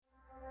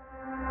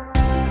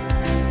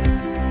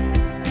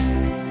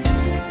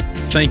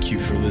Thank you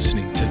for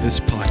listening to this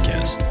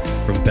podcast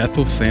from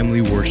Bethel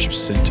Family Worship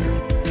Center.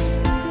 If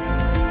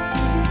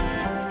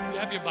you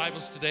have your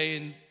Bibles today,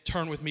 and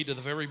turn with me to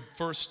the very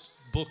first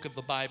book of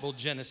the Bible,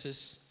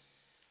 Genesis.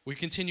 We're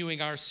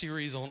continuing our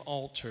series on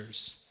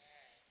altars.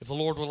 If the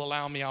Lord will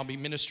allow me, I'll be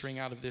ministering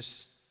out of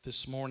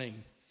this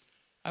morning.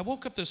 I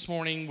woke up this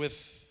morning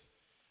with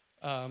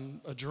a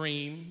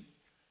dream.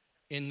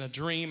 In the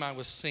dream, I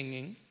was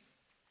singing.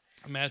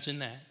 Imagine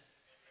that.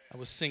 I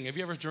was singing. Have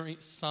you ever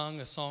sung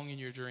a song in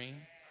your dream?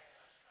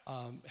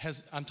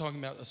 I'm talking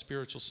about a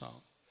spiritual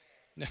song.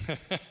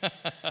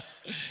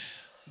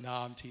 No,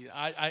 I'm teasing.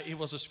 It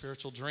was a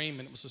spiritual dream,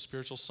 and it was a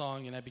spiritual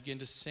song, and I began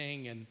to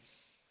sing, and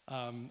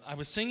I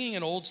was singing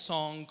an old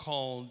song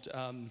called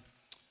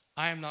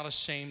I Am Not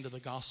Ashamed of the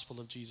Gospel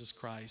of Jesus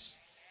Christ.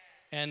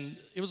 And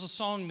it was a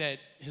song that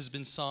has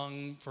been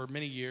sung for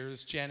many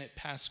years. Janet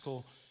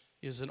Paschal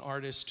is an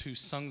artist who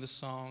sung the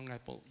song. I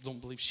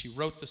don't believe she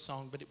wrote the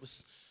song, but it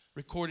was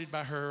recorded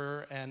by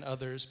her and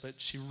others. But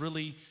she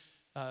really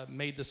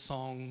made the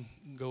song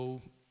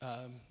go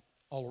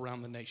all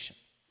around the nation.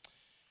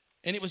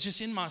 And it was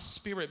just in my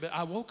spirit. But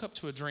I woke up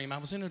to a dream. I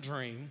was in a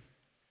dream.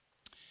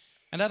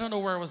 And I don't know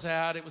where I was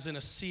at. It was in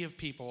a sea of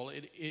people.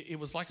 It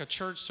was like a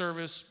church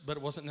service, but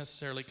it wasn't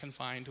necessarily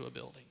confined to a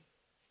building.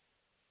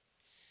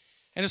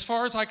 And as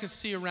far as I could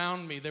see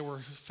around me, there were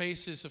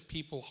faces of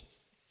people,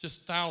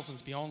 just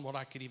thousands beyond what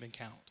I could even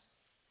count.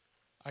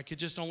 I could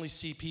just only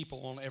see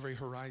people on every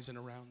horizon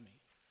around me.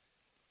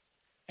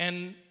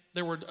 And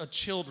there were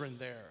children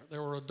there.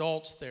 There were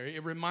adults there.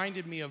 It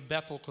reminded me of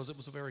Bethel because it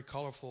was a very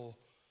colorful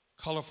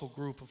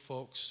group of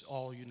folks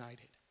all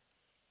united.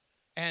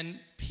 And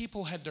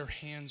people had their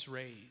hands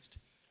raised.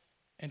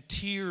 And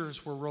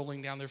tears were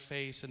rolling down their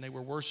face and they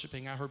were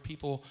worshiping. I heard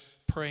people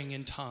praying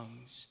in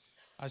tongues.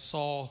 I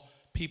saw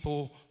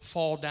people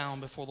fall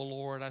down before the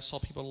Lord. I saw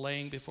people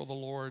laying before the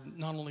Lord,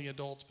 not only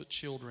adults but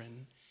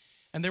children.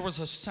 And there was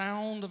a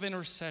sound of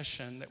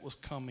intercession that was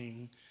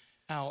coming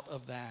out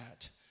of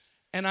that.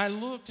 And I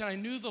looked and I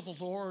knew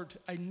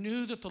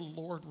that the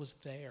Lord was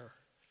there.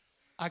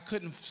 I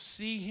couldn't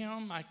see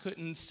him. I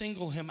couldn't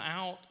single him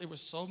out. There were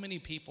so many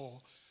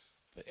people.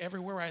 But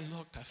everywhere I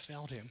looked, I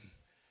felt him.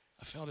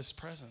 I felt his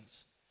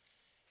presence.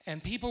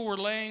 And people were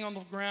laying on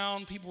the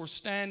ground, people were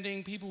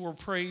standing, people were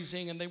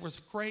praising, and there was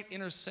a great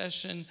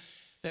intercession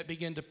that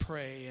began to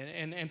pray,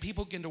 and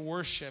people began to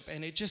worship,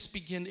 and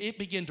it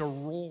began to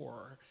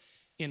roar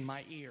in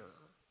my ear.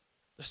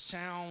 The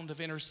sound of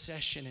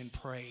intercession and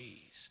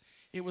praise.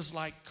 It was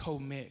like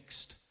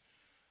co-mixed.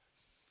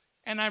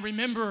 And I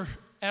remember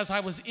as I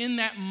was in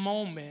that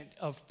moment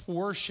of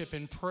worship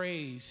and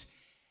praise,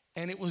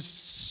 and it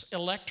was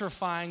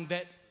electrifying,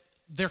 that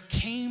there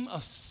came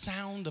a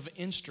sound of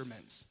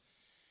instruments.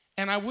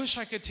 And I wish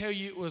I could tell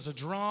you it was a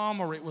drum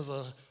or it was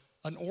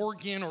an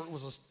organ or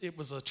it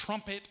was a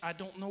trumpet. I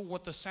don't know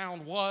what the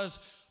sound was,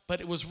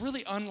 but it was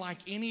really unlike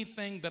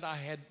anything that I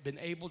had been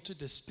able to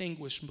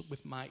distinguish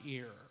with my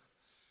ear.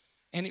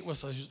 And it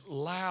was a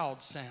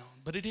loud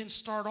sound, but it didn't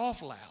start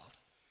off loud.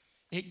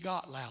 It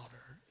got louder.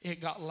 It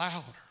got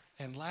louder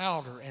and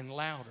louder and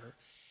louder.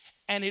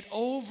 And it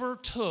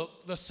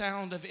overtook the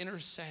sound of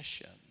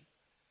intercession.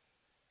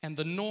 And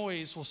the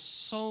noise was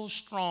so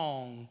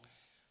strong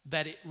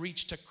that it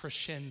reached a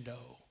crescendo,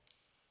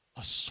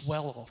 a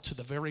swell to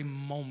the very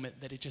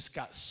moment that it just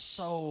got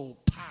so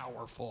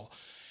powerful.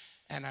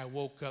 And I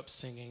woke up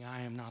singing,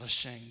 I am not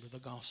ashamed of the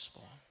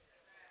gospel.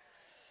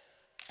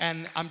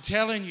 And I'm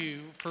telling you,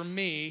 for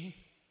me,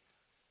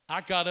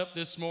 I got up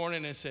this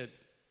morning and said,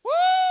 woo!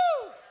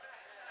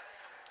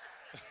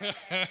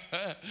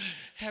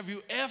 Have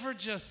you ever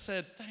just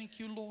said, thank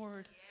you,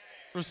 Lord,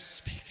 for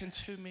speaking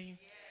to me?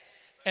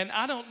 And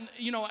I don't,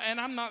 and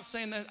I'm not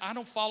saying that I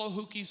don't follow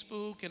hooky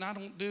spook and I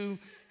don't do,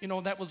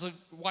 that was a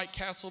White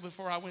Castle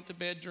before I went to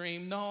bed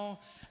dream. No,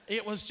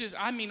 it was just,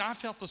 I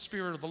felt the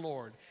Spirit of the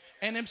Lord.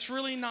 And it's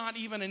really not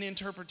even an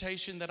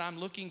interpretation that I'm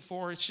looking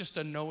for. It's just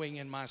a knowing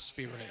in my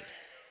spirit.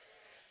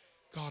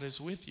 God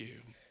is with you.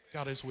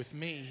 God is with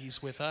me.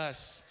 He's with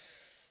us.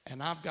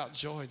 And I've got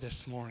joy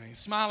this morning.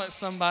 Smile at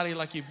somebody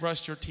like you've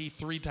brushed your teeth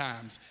 3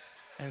 times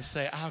and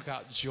say, I've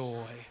got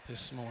joy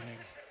this morning.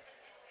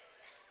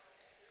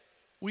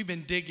 We've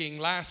been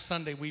digging. Last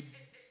Sunday, we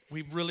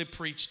really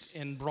preached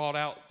and brought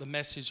out the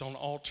message on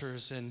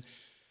altars, and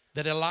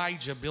that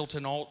Elijah built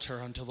an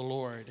altar unto the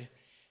Lord.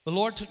 The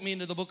Lord took me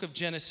into the book of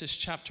Genesis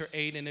chapter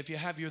 8, and if you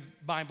have your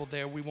Bible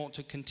there, we want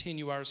to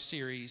continue our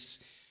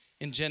series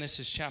in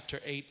Genesis chapter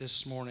 8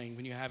 this morning.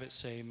 When you have it,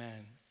 say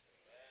amen.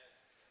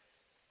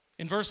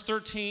 In verse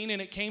 13,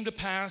 and it came to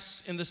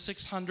pass in the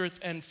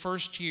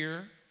 601st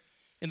year,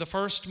 in the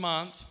first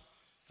month,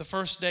 the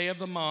first day of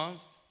the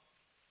month,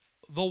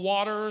 the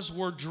waters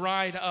were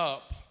dried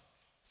up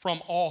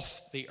from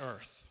off the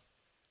earth.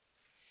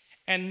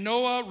 And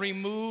Noah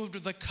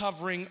removed the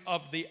covering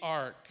of the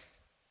ark,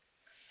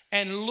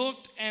 and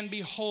looked, and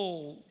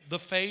behold, the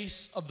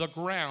face of the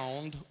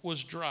ground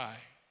was dry.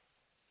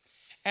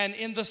 And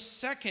in the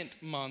second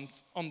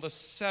month, on the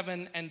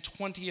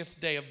 27th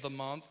day of the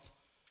month,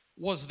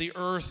 was the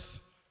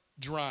earth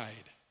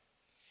dried.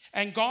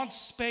 And God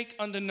spake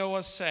unto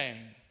Noah, saying,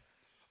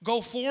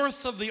 Go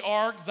forth of the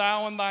ark,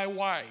 thou and thy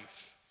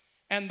wife,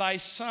 and thy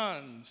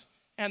sons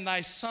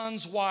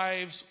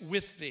wives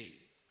with thee.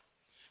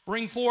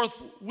 Bring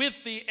forth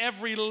with thee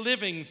every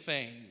living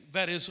thing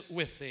that is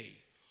with thee,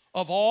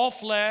 of all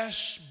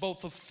flesh,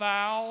 both of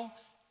fowl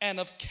and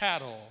of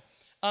cattle,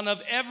 and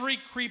of every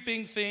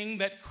creeping thing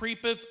that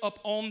creepeth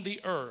upon the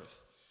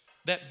earth,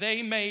 that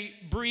they may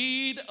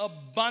breed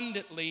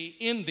abundantly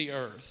in the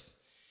earth,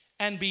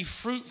 and be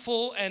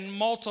fruitful and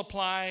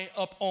multiply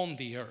upon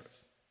the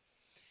earth.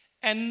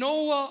 And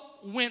Noah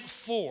went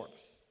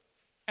forth,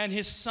 and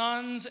his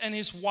sons and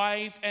his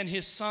wife and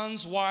his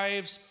sons'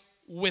 wives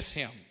with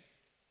him.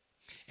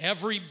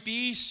 Every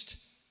beast,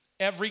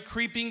 every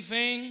creeping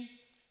thing,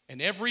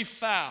 and every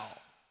fowl,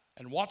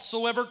 and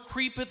whatsoever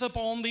creepeth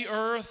upon the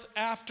earth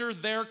after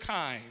their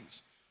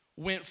kinds,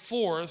 went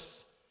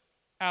forth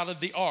out of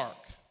the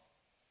ark.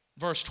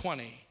 Verse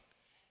 20.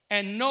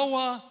 And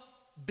Noah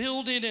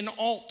builded an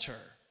altar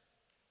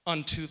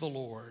unto the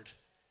Lord,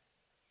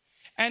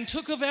 and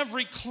took of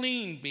every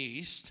clean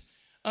beast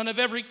and of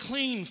every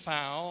clean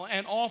fowl,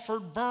 and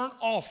offered burnt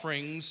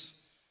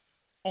offerings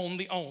on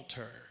the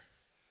altar.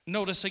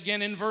 Notice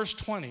again in verse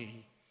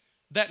 20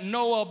 that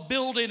Noah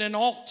builded an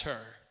altar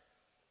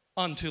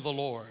unto the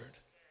Lord.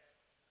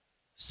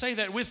 Say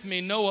that with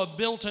me. Noah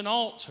built an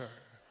altar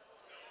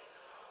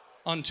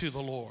unto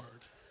the Lord.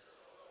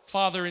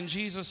 Father, in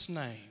Jesus'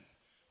 name,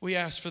 we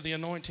ask for the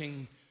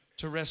anointing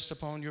to rest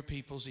upon your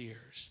people's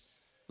ears.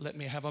 Let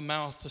me have a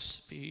mouth to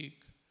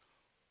speak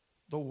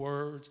the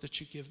words that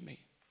you give me.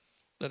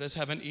 Let us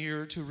have an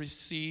ear to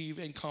receive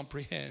and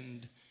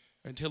comprehend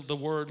until the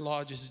word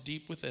lodges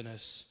deep within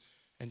us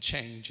and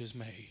change is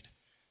made.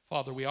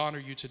 Father, we honor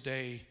you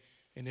today,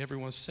 and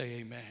everyone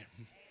say amen.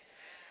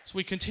 As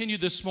we continue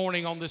this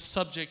morning on this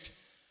subject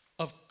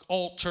of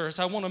altars,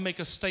 I want to make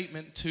a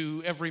statement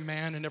to every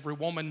man and every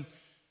woman,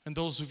 and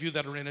those of you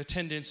that are in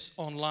attendance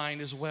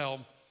online as well.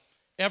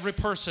 Every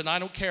person, I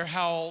don't care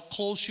how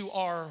close you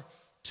are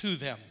to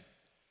them,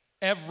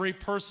 every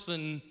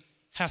person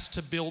has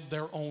to build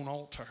their own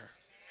altar.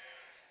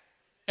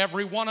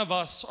 Every one of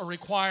us are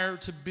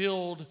required to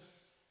build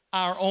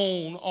our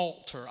own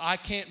altar. I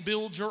can't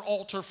build your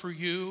altar for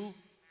you.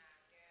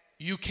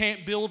 You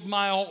can't build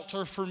my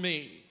altar for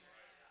me.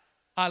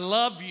 I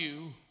love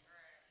you,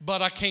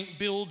 but I can't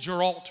build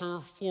your altar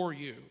for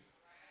you.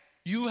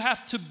 You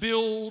have to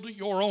build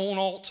your own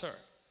altar,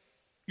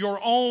 your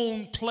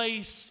own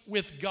place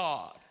with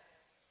God,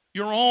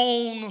 your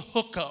own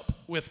hookup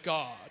with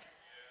God,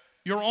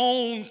 your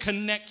own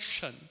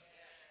connection.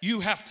 You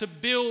have to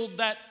build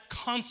that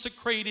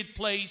consecrated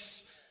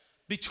place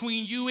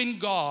between you and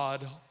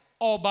God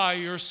all by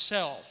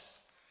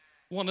yourself.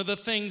 One of the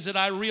things that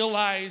I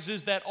realize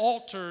is that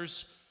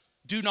altars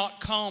do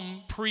not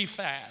come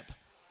prefab.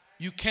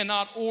 You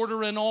cannot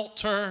order an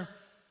altar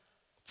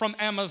from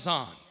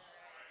Amazon.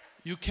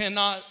 You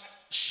cannot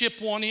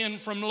ship one in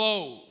from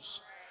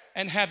Lowe's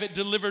and have it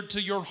delivered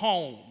to your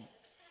home.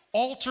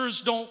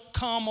 Altars don't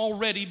come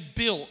already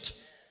built.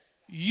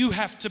 You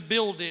have to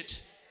build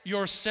it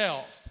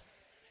yourself.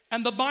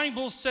 And the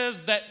Bible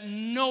says that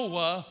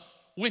Noah,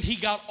 when he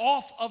got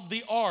off of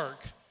the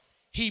ark,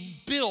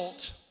 he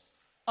built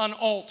an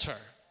altar.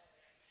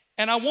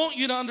 And I want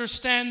you to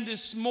understand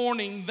this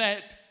morning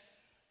that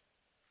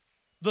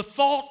the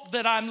thought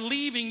that I'm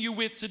leaving you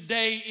with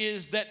today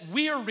is that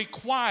we are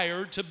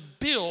required to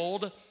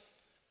build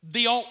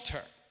the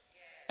altar.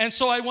 And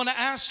so I want to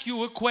ask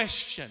you a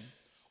question.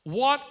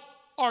 What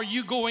are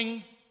you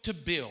going to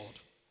build?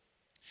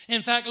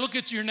 In fact, look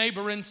at your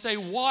neighbor and say,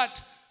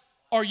 what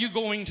are you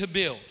going to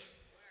build?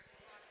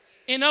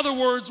 In other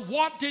words,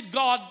 what did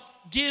God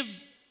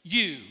give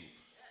you?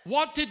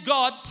 What did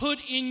God put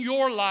in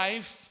your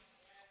life?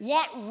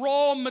 What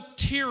raw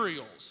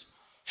materials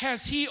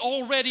has He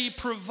already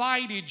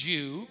provided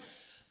you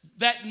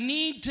that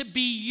need to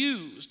be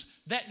used,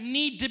 that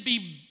need to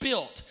be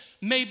built?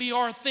 Maybe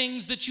are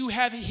things that you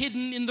have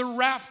hidden in the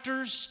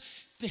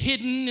rafters,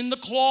 hidden in the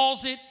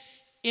closet,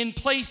 in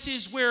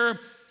places where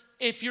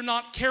if you're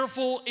not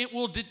careful, it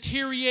will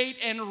deteriorate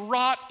and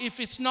rot if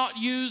it's not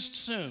used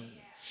soon.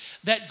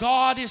 That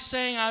God is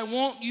saying, I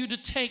want you to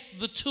take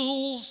the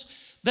tools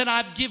that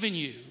I've given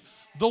you,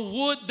 the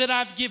wood that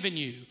I've given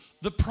you,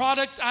 the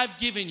product I've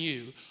given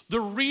you, the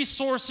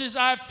resources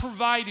I've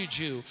provided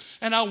you,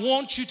 and I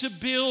want you to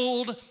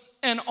build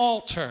an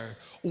altar.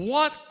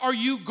 What are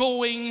you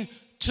going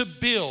to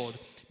build?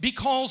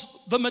 Because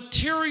the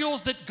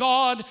materials that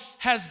God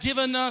has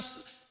given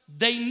us,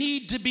 they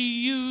need to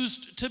be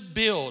used to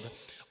build.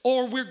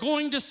 Or we're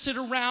going to sit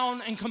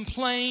around and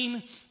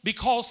complain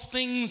because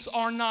things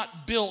are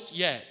not built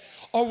yet,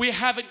 or we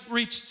haven't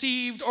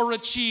received or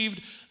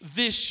achieved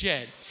this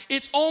yet.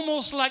 It's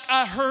almost like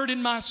I heard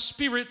in my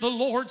spirit the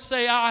Lord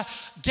say, I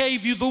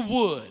gave you the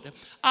wood.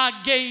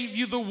 I gave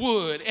you the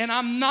wood, and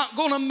I'm not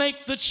going to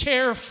make the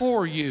chair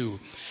for you.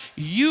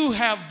 You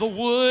have the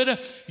wood.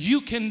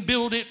 You can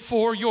build it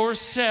for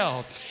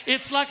yourself.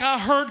 It's like I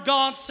heard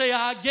God say,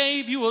 I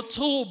gave you a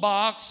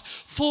toolbox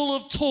full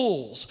of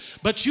tools,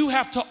 but you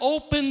have to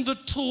open the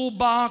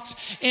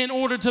toolbox in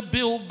order to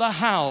build the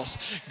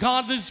house.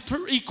 God has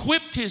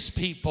equipped his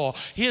people.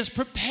 He has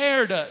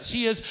prepared us.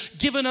 He has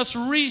given us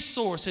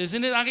resources.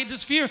 And I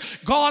just fear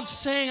God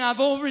saying,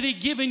 I've already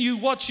given you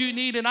what you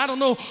need. And I don't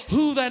know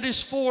who that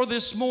is for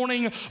this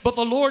morning, but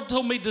the Lord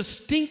told me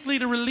distinctly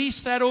to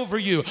release that over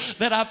you,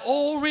 that I've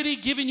already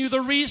given you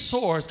the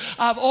resource.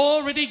 I've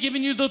already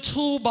given you the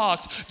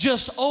toolbox.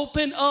 Just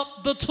open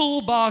up the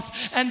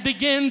toolbox and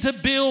begin to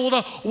build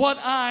what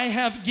I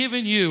have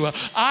given you.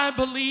 I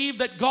believe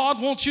that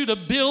God wants you to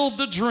build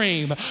the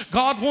dream.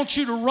 God wants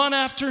you to run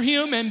after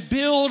him and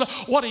build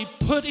what he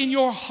put in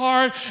your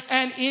heart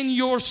and in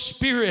your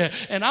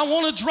spirit. And I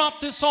want to drop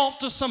this off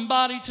to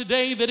somebody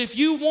today, that if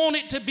you want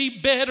it to be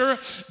better,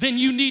 then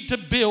you need to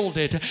build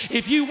it.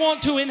 If you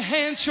want to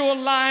enhance your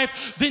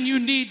life, then you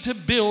need to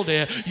build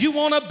it. You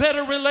want a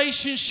better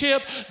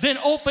relationship, then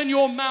open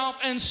your mouth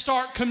and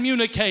start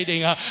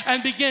communicating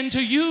and begin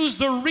to use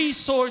the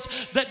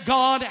resource that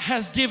God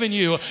has given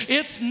you.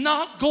 It's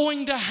not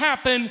going to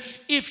happen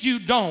if you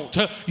don't.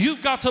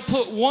 You've got to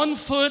put one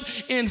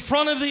foot in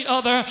front of the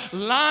other,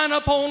 line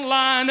upon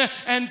line,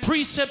 and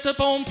precept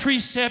upon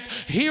precept,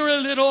 here a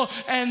little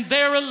and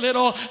there a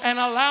little, and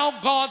allow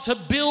God to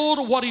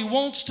build what he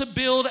wants to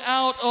build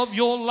out of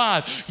your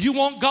life. You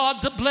want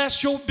God to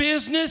bless your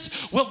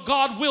business? Well,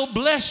 God will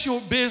bless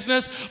your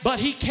business, but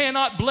he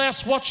cannot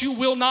bless what you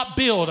will not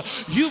build.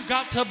 You've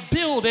got to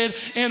build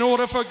it in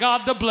order for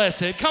God to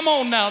bless it. Come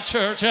on now,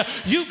 church.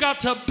 You've got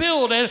to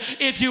build it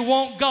if you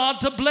want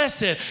God to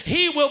bless it.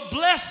 He will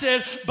bless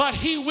it, but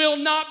he will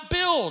not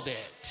build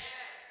it.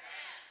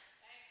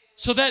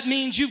 So that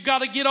means you've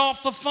got to get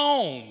off the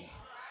phone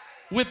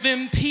with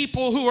them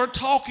people who are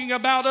talking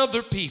about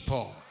other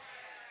people.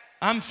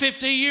 I'm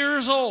 50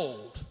 years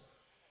old,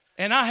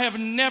 and I have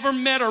never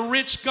met a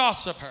rich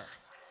gossiper.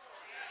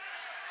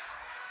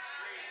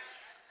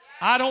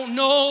 I don't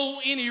know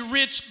any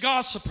rich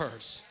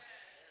gossipers.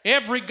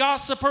 Every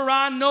gossiper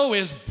I know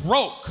is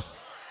broke.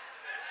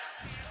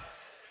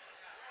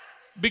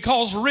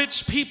 Because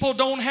rich people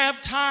don't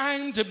have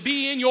time to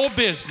be in your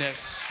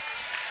business.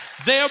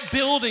 They're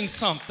building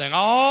something.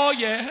 Oh,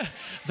 yeah.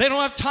 They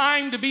don't have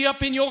time to be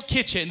up in your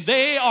kitchen.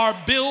 They are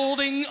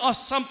building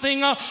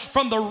something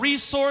from the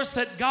resource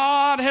that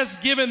God has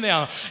given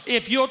them.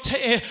 If you're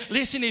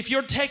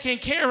taking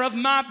care of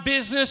my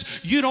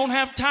business, you don't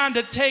have time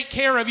to take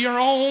care of your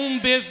own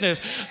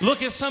business.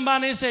 Look at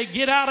somebody and say,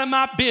 get out of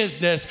my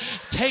business.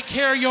 Take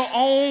care of your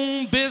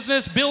own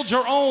business. Build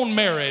your own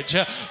marriage.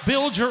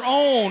 Build your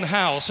own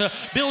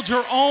house. Build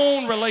your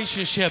own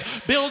relationship.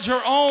 Build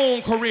your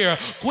own career.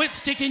 Quit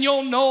sticking your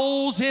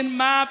nose in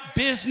my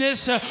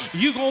business.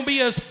 You're going to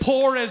be as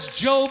poor as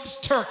Job's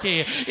turkey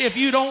if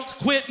you don't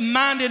quit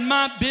minding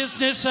my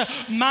business.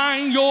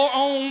 Mind your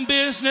own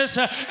business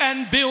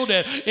and build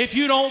it. If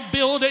you don't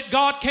build it,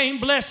 God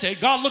can't bless it.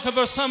 God looking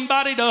for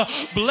somebody to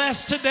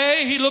bless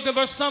today. He looking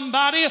for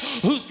somebody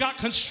who's got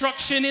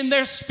construction in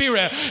their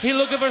spirit. He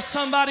looking for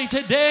somebody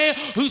today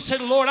who said,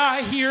 Lord,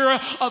 I hear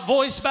a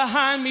voice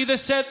behind me that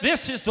said,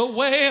 this is the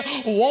way,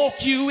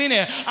 walk you in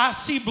it. I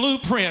see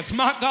blueprints,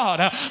 my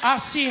God. I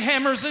see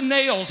hammers and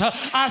nails.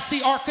 I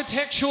see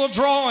architectural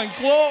drawing.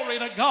 Glory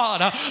to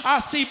God. I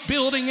see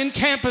building in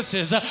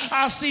campuses.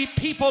 I see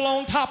people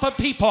on top of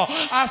people.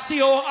 I see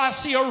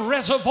a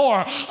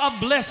reservoir of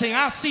blessing.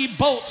 I see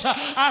boats.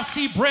 I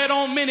see bread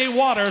on many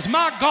waters.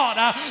 My God,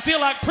 I feel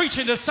like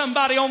preaching to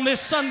somebody on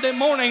this Sunday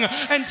morning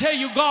and tell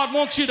you God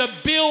wants you to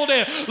build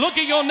it. Look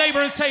at your neighbor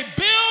and say, build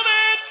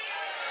it.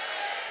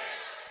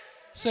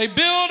 Say,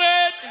 build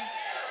it.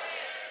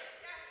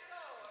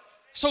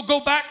 So go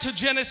back to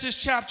Genesis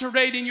chapter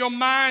 8 in your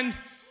mind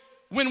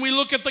when we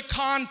look at the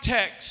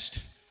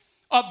context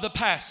of the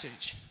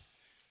passage.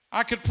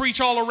 I could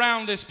preach all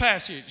around this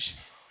passage,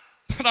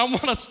 but I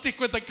want to stick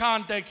with the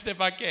context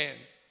if I can.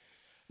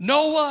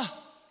 Noah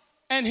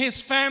and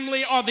his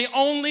family are the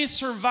only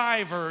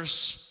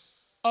survivors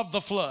of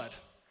the flood.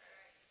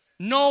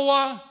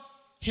 Noah,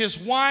 his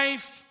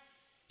wife,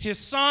 his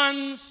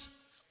sons,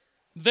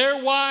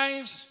 their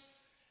wives,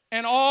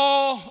 and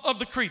all of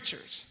the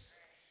creatures.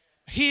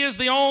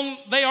 They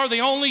are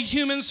the only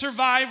human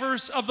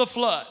survivors of the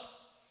flood.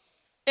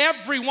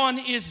 Everyone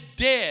is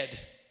dead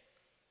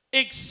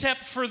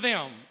except for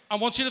them. I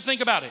want you to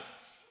think about it.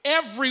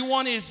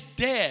 Everyone is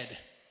dead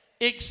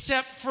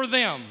except for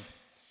them.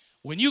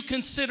 When you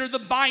consider the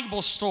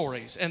Bible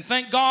stories, and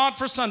thank God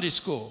for Sunday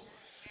school,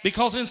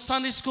 because in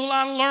Sunday school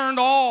I learned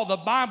all the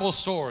Bible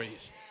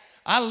stories.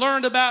 I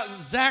learned about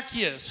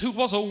Zacchaeus, who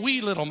was a wee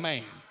little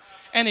man,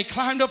 and he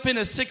climbed up in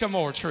a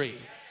sycamore tree.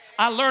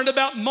 I learned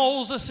about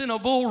Moses in a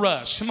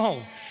bulrush. Come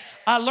on.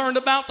 I learned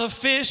about the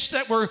fish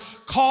that were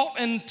caught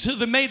and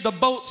made the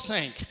boat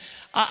sink.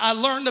 I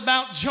learned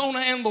about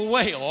Jonah and the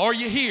whale. Are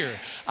you here?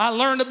 I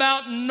learned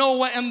about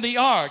Noah and the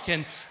ark.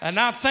 And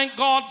I thank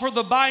God for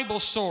the Bible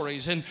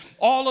stories. And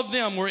all of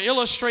them were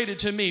illustrated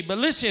to me. But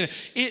listen,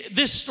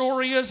 this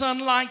story is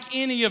unlike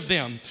any of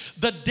them.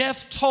 The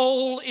death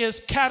toll is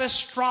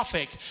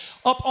catastrophic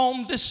up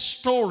on this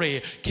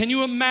story. Can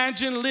you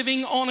imagine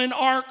living on an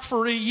ark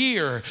for a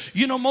year?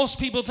 You know, most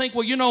people think,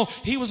 well, you know,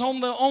 he was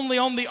only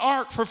on the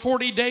ark for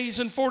 40 days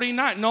and 40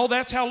 nights. No,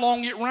 that's how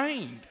long it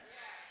rained.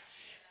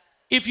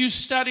 If you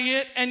study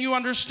it and you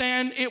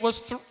understand, it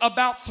was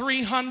about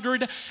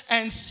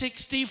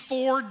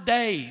 364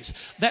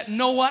 days that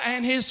Noah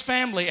and his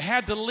family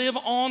had to live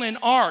on an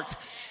ark.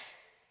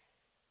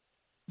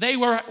 They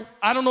were,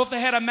 I don't know if they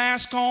had a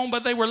mask on,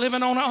 but they were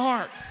living on an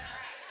ark.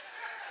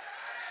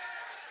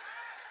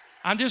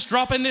 I'm just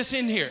dropping this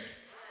in here.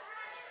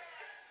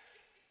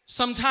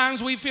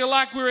 Sometimes we feel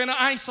like we're in an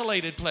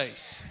isolated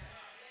place.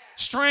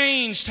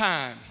 Strange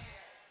time.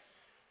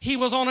 He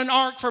was on an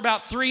ark for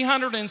about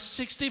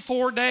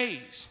 364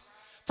 days.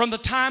 From the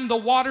time the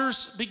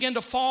waters began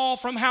to fall,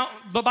 from how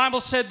the Bible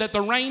said that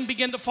the rain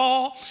began to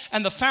fall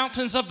and the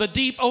fountains of the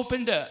deep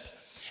opened up.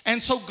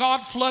 And so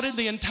God flooded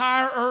the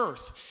entire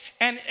earth.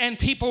 And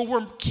people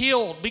were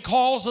killed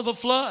because of the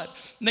flood.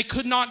 And they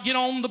could not get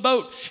on the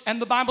boat. And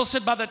the Bible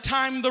said by the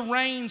time the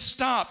rain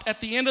stopped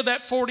at the end of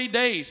that 40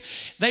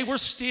 days, they were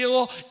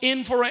still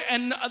in for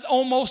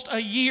almost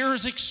a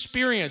year's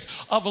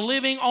experience of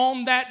living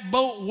on that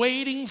boat,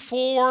 waiting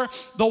for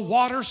the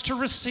waters to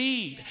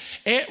recede,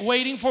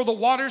 waiting for the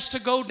waters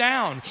to go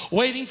down,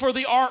 waiting for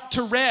the ark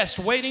to rest,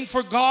 waiting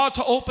for God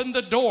to open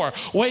the door,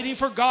 waiting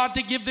for God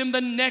to give them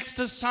the next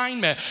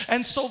assignment.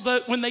 And so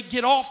that when they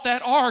get off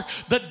that ark,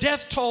 the death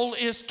toll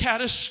is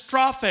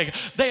catastrophic.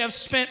 They have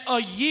spent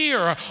a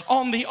year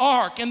on the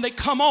ark and they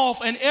come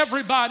off and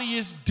everybody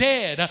is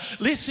dead.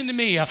 Listen to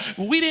me.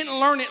 We didn't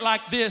learn it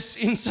like this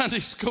in Sunday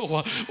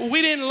school.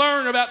 We didn't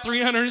learn about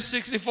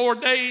 364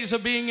 days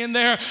of being in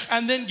there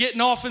and then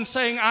getting off and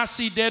saying, I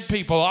see dead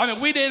people. I mean,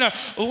 we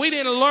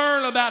didn't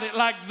learn about it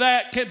like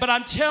that. But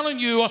I'm telling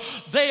you,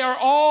 they are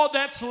all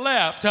that's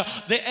left.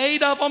 The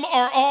 8 of them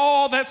are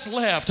all that's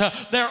left.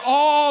 They're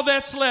all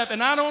that's left.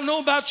 And I don't know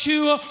about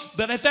you,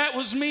 but if that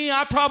was me,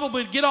 I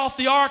probably would get off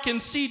the ark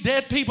and see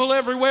dead people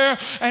everywhere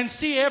and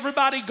see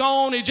everybody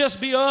gone. It'd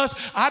just be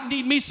us. I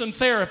need me some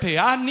therapy.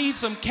 I need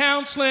some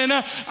counseling.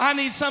 I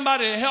need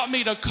somebody to help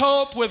me to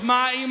cope with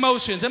my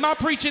emotions. Am I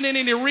preaching in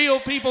any real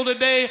people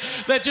today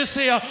that just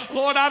say,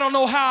 Lord, I don't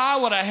know how I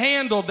would have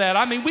handled that?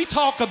 I mean, we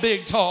talk a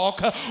big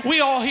talk. We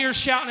all hear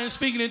shouting and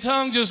speaking in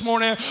tongues this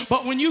morning,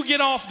 but when you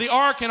get off the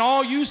ark and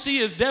all you see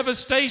is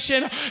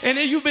devastation, and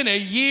then you've been a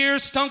year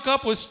stunk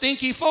up with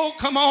stinky folk,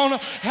 come on,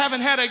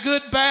 haven't had a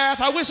good bath.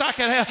 I wish I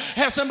could have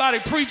somebody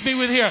preach me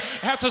with here.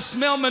 Have to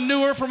smell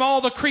manure from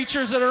all the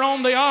creatures that are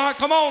on the ark.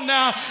 Come on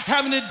now,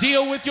 having to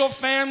deal with your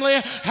family,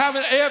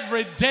 having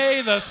every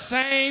day the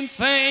same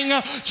thing,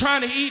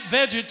 trying to eat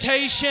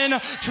vegetation,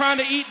 trying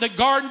to eat the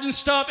garden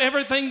stuff,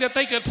 everything that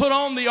they could put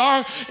on the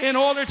ark in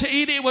order to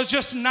eat. It was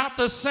just not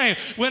the same.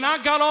 When I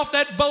got off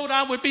that boat,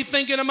 I would be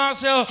thinking to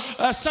myself,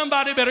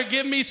 somebody better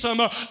give me some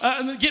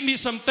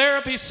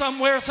therapy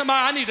somewhere. Somebody,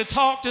 I need to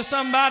talk to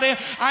somebody.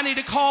 I need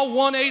to call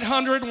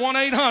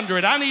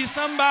 1-800-1-800. I need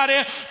somebody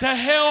to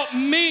help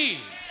me.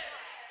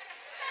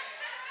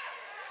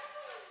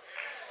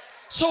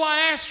 So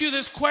I ask you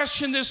this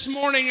question this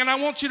morning, and I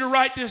want you to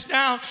write this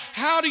down.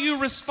 How do you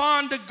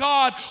respond to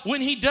God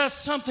when He does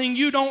something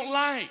you don't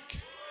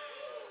like?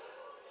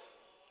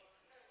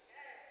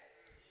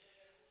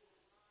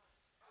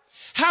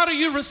 How do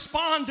you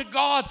respond to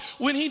God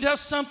when He does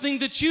something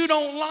that you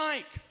don't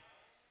like?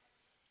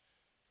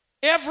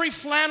 Every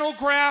flannel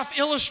graph,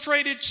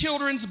 illustrated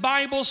children's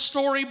Bible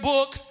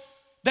storybook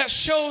that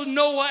showed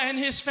Noah and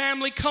his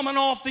family coming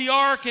off the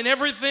ark and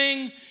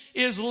everything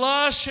is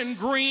lush and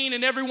green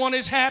and everyone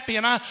is happy.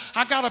 And I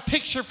got a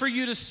picture for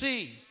you to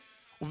see.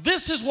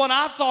 This is what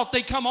I thought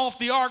they come off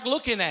the ark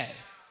looking at.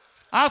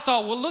 I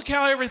thought, well, look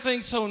how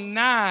everything's so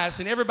nice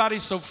and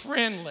everybody's so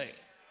friendly.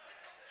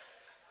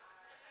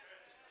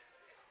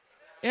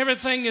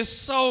 Everything is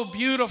so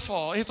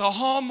beautiful. It's a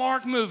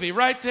Hallmark movie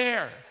right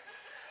there.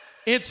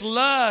 It's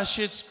lush,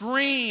 it's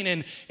green,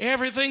 and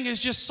everything is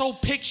just so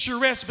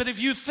picturesque. But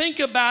if you think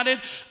about it,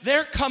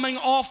 they're coming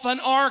off an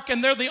ark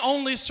and they're the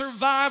only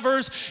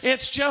survivors.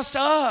 It's just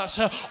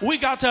us. We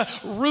got to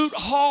root,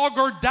 hog,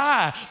 or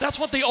die. That's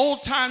what the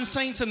old-time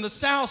saints in the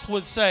South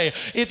would say.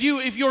 If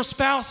your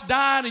spouse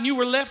died and you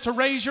were left to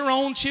raise your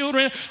own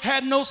children,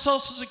 had no Social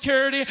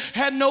Security,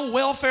 had no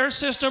welfare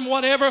system,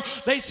 whatever,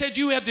 they said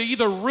you had to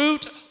either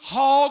root,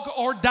 hog,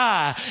 or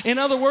die. In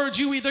other words,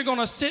 you either going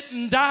to sit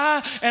and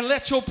die and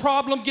let your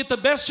problem get the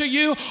best of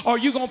you, or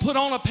you going to put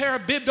on a pair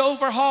of bibbed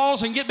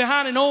overalls and get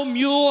behind an old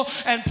mule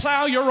and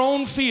plow your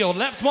own field?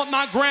 That's what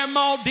my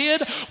grandma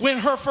did when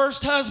her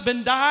first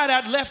husband died.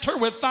 I'd left her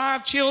with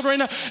 5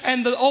 children,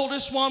 and the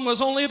oldest one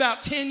was only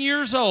about 10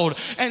 years old.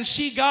 And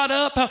she got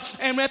up,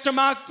 and after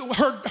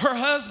her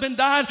husband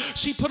died,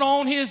 she put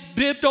on his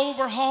bibbed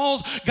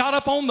overalls, got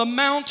up on the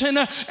mountain,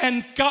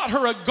 and got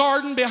her a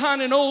garden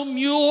behind an old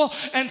mule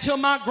until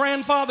my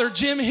grandfather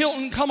Jim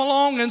Hilton come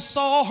along and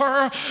saw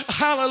her,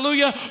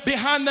 hallelujah,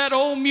 behind that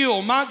old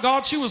mule. My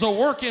God, she was a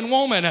working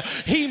woman.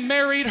 He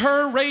married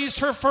her, raised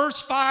her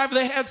first 5.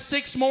 They had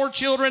 6 more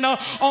children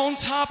on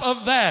top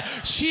of that.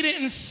 She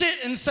didn't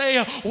sit and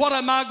say, what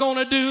am I going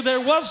to do? There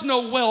was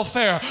no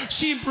welfare.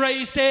 She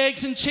raised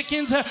eggs and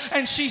chickens,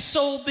 and she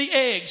sold the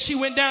eggs. She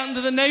went down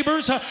to the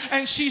neighbors,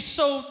 and she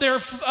sewed their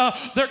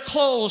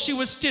clothes. She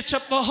would stitch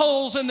up the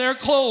holes in their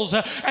clothes,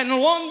 and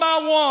one by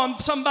one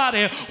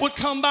somebody would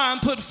come by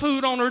and put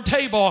food on her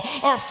table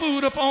or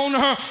food up on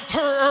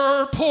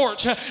her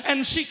porch,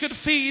 and she could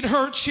feed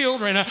her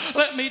children.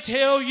 Let me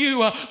tell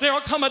you, there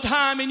will come a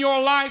time in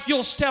your life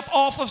you'll step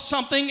off of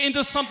something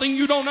into something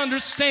you don't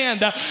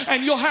understand,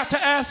 and you'll have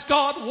to ask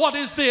God, what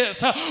is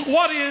this?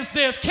 What is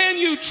this? Can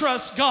you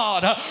trust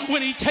God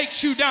when He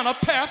takes you down a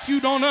path you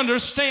don't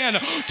understand?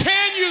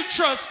 Can you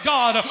trust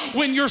God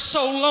when you're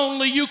so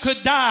lonely you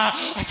could die?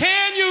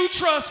 Can you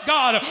trust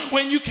God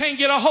when you can't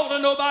get a hold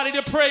of nobody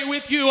to pray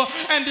with you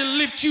and to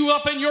lift you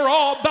up and you're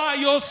all by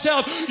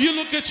yourself? You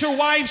look at your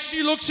wife,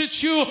 she looks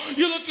at you.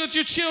 You look at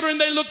your children,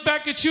 they look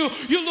back at you.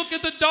 You look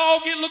at the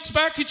dog, it looks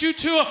back at you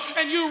too,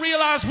 and you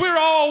realize we're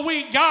all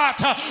we got.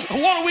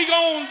 What are we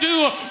going to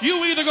do?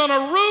 You either going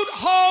to root,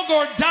 hog,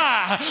 or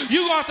die.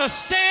 You got to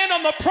stand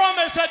on the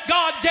promise that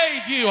God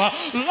gave you.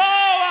 Lo,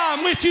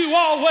 I'm with you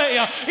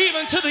always,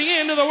 even to the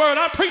end of the world.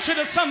 I'm preaching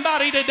to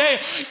somebody today.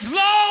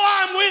 Lo,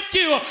 I'm with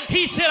you.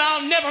 He said,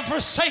 I'll never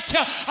forsake you.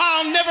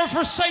 I'll never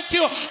forsake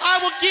you. I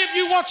will give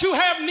you what you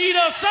have need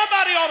of.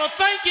 Somebody ought to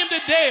thank Him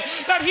today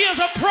that He is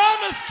a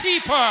promise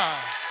keeper.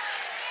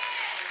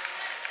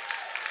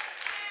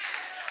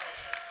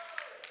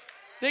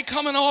 They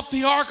coming off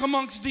the ark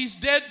amongst these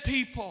dead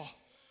people.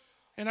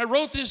 And I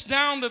wrote this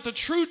down, that the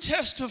true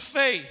test of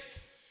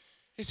faith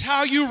is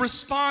how you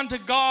respond to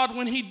God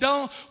when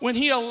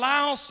He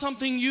allows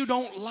something you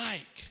don't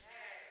like.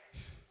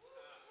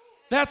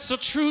 That's a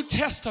true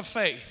test of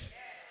faith.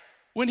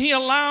 When He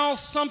allows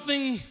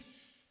something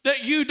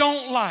that you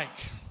don't like.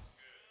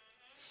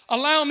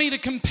 Allow me to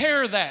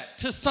compare that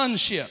to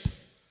sonship.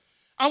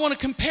 I want to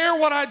compare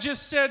what I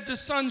just said to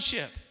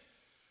sonship.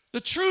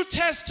 The true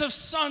test of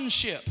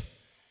sonship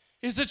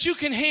is that you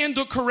can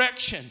handle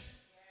correction,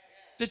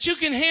 that you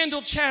can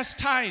handle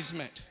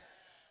chastisement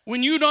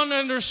when you don't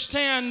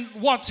understand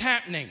what's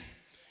happening.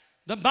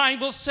 The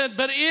Bible said,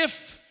 but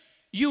if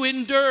you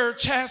endure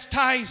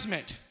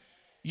chastisement,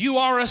 you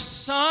are a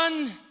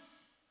son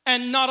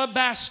and not a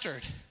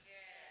bastard.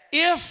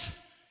 If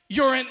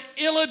you're an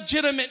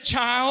illegitimate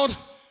child,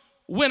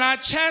 when I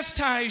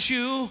chastise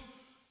you,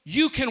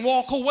 you can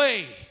walk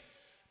away.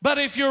 But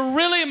if you're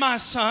really my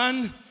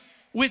son,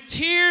 with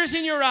tears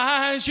in your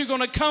eyes, you're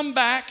going to come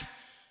back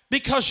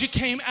because you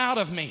came out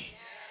of me.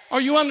 Are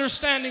you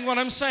understanding what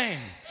I'm saying?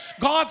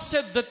 God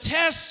said the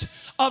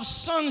test of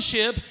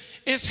sonship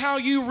is how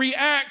you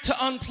react to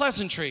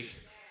unpleasantry.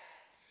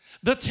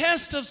 The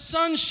test of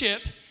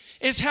sonship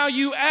is how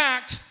you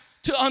act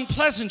to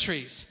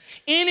unpleasantries.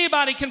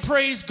 Anybody can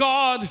praise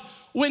God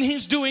when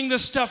He's doing the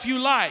stuff you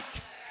like.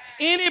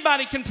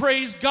 Anybody can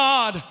praise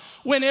God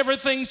when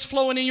everything's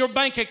flowing in your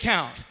bank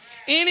account.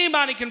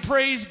 Anybody can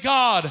praise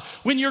God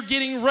when you're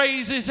getting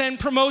raises and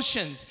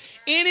promotions.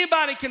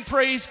 Anybody can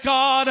praise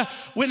God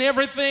when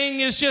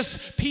everything is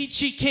just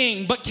peachy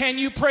keen. But can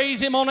you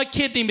praise Him on a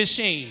kidney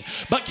machine?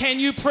 But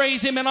can you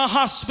praise Him in a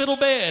hospital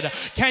bed?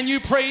 Can you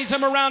praise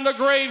Him around a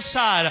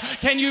graveside?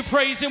 Can you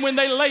praise Him when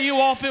they lay you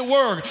off at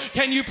work?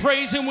 Can you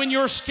praise Him when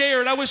you're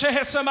scared? I wish I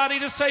had somebody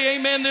to say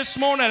amen this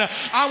morning.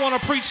 I want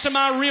to preach to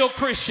my real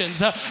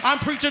Christians. I'm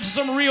preaching to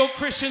some real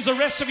Christians. The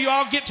rest of you,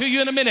 I'll get to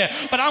you in a minute.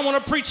 But I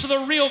want to preach to the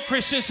real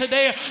Christians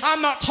today.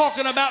 I'm not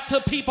talking about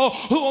to people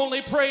who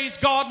only praise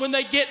God when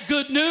they get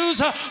good news.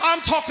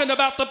 I'm talking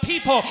about the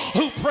people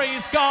who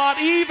praise God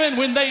even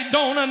when they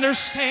don't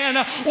understand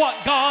what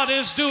God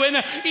is doing,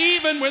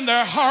 even when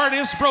their heart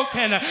is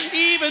broken,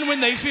 even when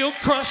they feel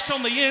crushed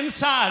on the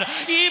inside,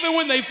 even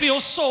when they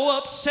feel so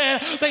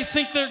upset they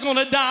think they're going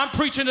to die. I'm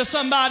preaching to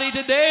somebody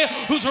today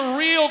who's a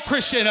real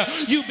Christian.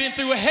 You've been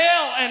through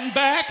hell and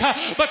back,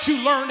 but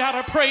you learned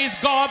how to praise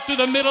God through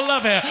the middle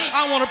of it.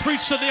 I want to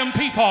preach to them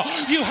people.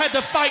 You had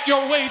to fight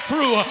your way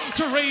through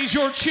to raise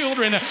your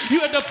children.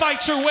 You had to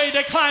fight your way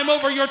to climb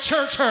over your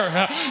church hurt.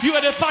 You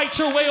had to fight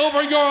your way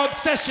over your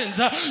obsessions.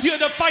 You had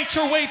to fight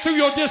your way through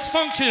your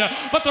dysfunction.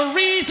 But the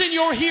reason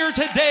you're here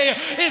today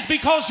is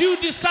because you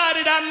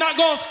decided, I'm not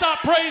going to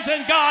stop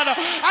praising God.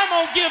 I'm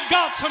going to give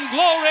God some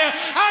glory.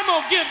 I'm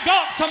going to give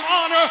God some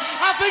honor.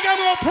 I think I'm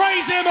going to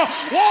praise Him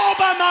all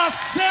by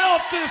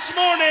myself this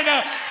morning.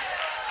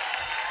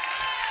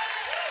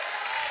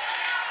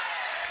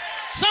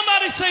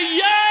 Somebody say,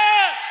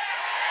 yeah.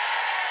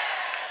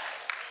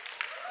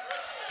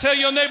 Tell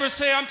your neighbor,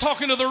 say, I'm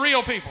talking to the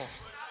real people.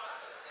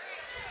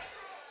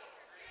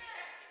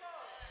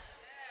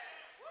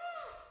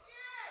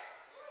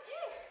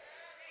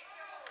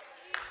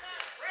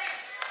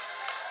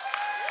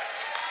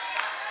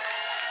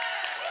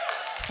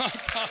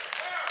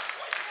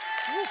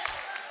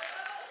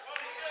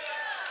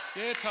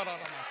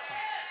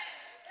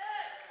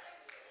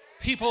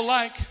 People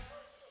like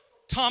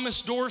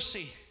Thomas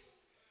Dorsey,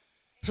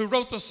 who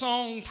wrote the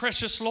song,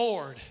 Precious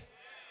Lord,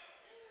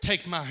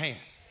 Take My Hand.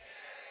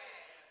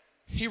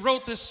 He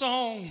wrote this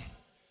song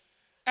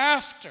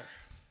after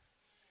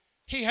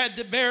he had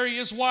to bury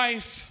his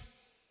wife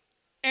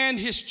and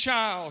his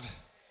child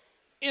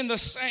in the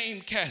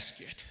same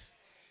casket.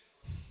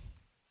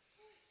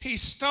 He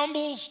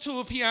stumbles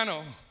to a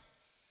piano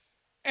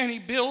and he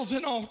builds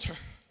an altar,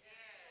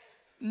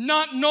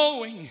 not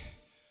knowing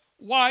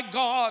why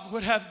God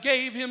would have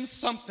gave him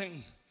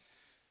something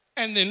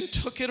and then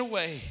took it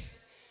away.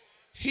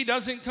 He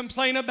doesn't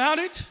complain about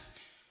it.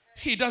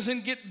 He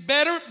doesn't get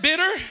bitter.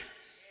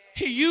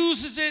 He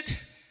uses it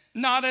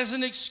not as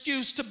an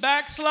excuse to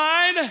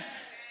backslide.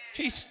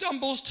 He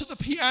stumbles to the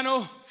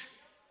piano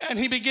and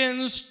he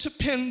begins to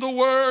pen the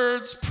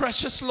words,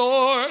 Precious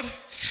Lord,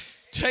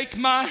 take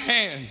my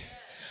hand,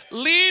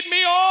 lead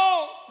me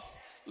on,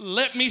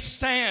 let me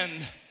stand.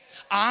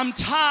 I'm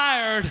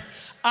tired,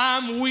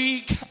 I'm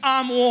weak,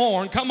 I'm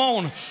worn. Come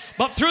on.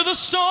 But through the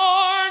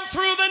storm,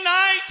 through the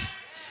night,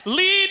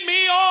 lead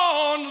me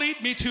on,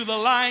 lead me to the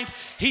light.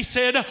 He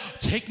said,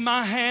 take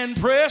my hand,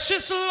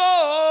 precious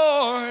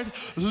Lord,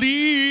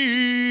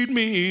 lead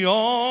me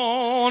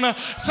on.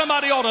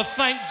 Somebody ought to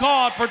thank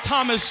God for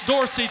Thomas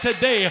Dorsey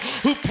today,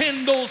 who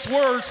penned those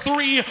words,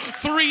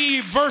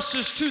 three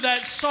verses to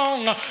that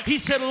song. He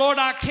said, Lord,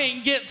 I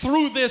can't get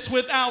through this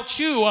without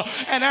you.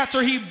 And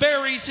after he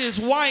buries his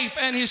wife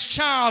and his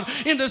child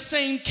in the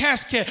same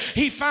casket,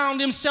 he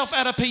found himself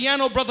at a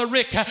piano, Brother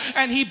Rick,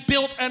 and he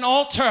built an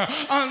altar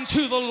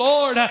unto the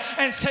Lord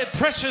and said,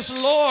 precious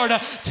Lord,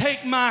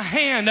 take my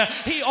hand.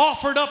 He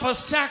offered up a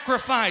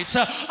sacrifice.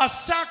 A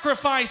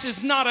sacrifice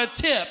is not a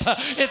tip.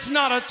 It's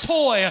not a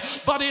toy,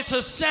 but it's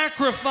a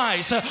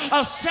sacrifice.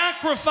 A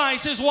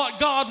sacrifice is what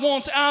God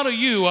wants out of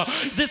you.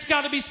 It's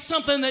got to be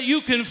something that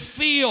you can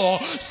feel,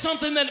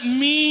 something that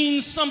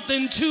means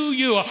something to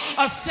you.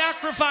 A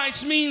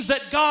sacrifice means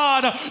that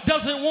God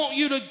doesn't want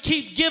you to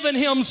keep giving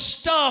him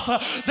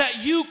stuff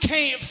that you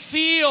can't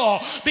feel,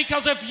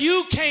 because if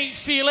you can't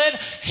feel it,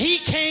 he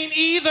can't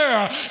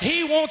either.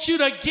 He wants you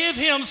to give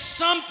him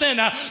something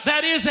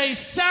that is a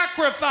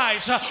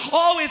sacrifice.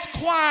 Oh, it's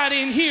quiet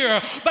in here,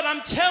 but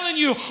I'm telling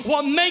you,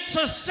 what makes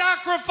a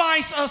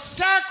sacrifice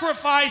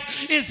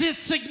is its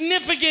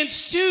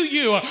significance to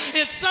you.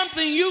 It's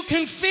something you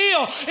can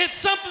feel. It's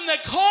something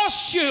that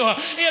costs you.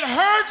 It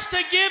hurts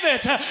to give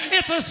it.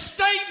 It's a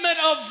statement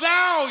of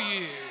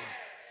value.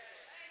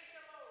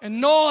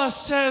 And Noah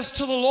says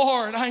to the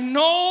Lord, I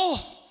know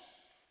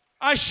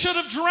I should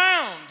have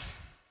drowned,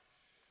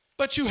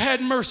 but you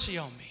had mercy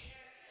on me.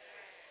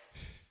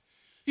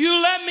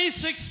 You let me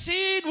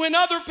succeed when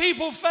other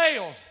people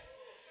failed.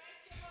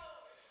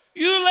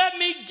 You let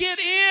me get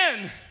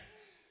in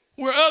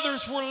where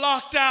others were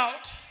locked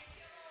out.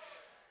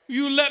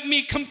 You let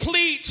me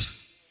complete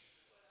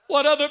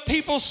what other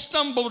people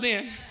stumbled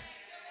in.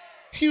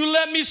 You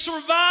let me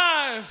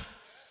survive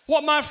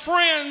what my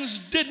friends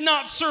did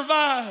not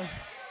survive.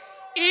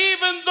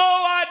 Even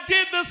though I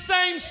did the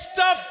same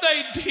stuff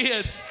they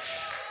did,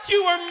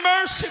 you were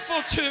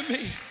merciful to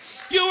me.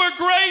 You were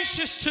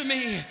gracious to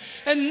me.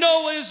 And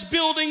Noah is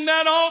building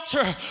that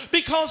altar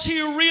because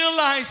he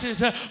realizes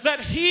that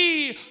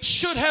he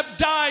should have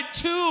died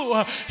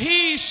too.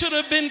 He should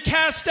have been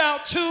cast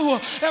out too.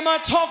 Am I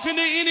talking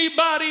to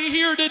anybody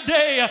here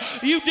today?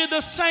 You did the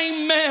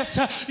same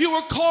mess. You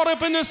were caught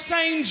up in the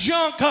same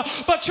junk,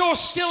 but you're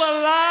still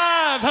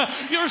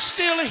alive. You're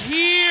still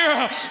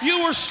here.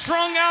 You were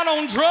strung out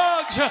on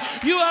drugs.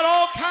 You had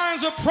all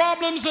kinds of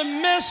problems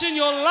and mess in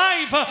your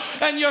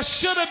life, and you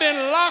should have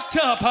been locked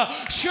up,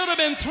 should have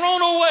been thrown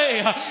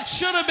away,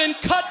 should have been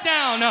cut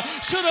down,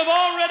 should have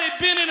already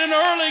been in an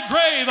early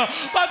grave.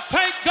 But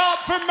thank God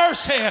for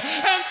mercy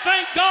and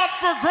thank God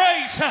for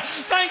grace.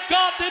 Thank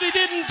God that he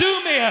didn't do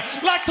me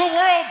like the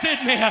world did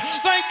me.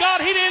 Thank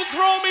God he didn't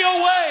throw me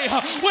away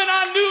when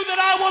I knew that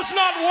I was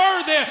not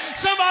worthy.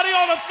 Somebody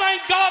ought to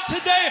thank God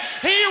today.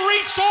 He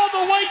reached all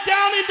the way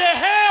down into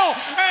hell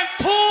and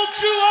pulled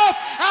you up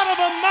out of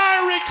a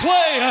miry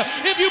clay.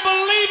 If you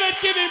believe it,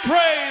 give him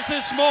praise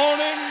this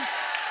morning.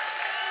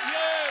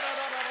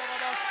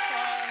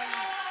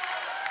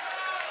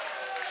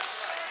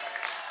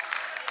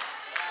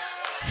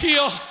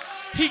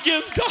 He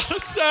gives God a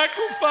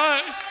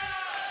sacrifice.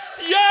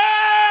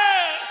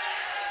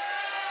 Yes!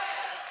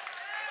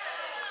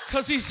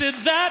 Because he said,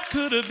 that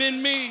could have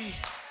been me.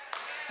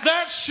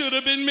 That should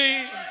have been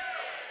me.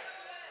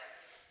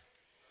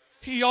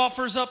 He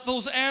offers up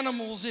those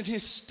animals in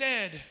his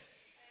stead.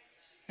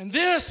 And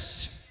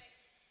this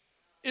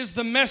is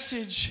the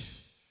message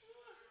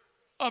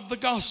of the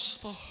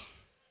gospel.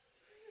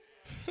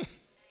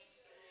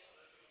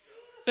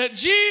 that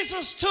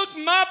Jesus took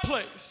my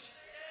place.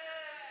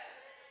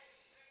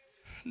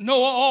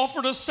 Noah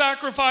offered a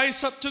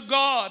sacrifice up to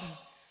God.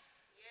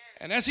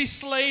 And as he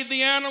slayed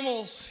the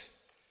animals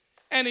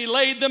and he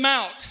laid them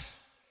out,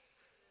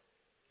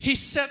 he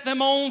set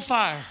them on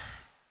fire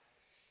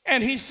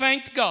and he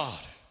thanked God.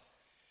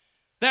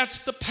 That's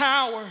the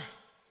power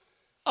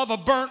of a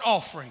burnt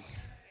offering.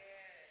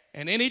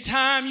 And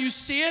anytime you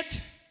see it,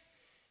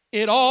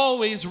 it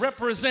always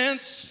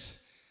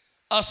represents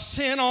a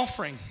sin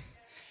offering.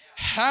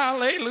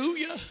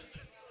 Hallelujah.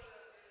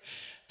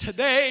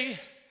 Today,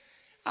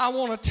 I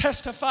want to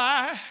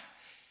testify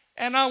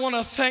and I want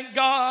to thank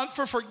God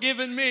for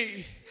forgiving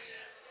me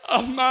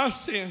of my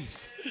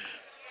sins.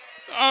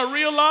 I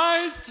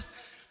realized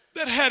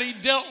that had he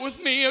dealt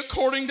with me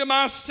according to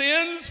my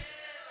sins,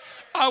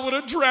 I would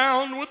have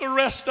drowned with the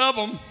rest of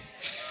them.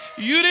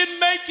 You didn't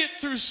make it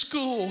through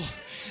school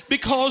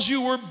because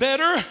you were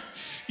better.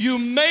 You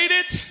made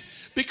it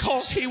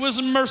because he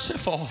was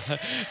merciful.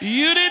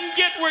 You didn't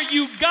get where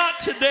you got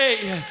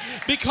today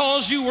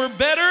because you were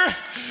better.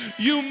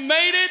 You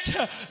made it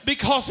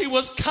because he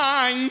was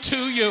kind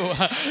to you.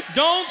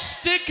 Don't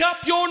stick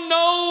up your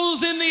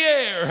nose in the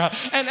air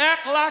and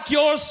act like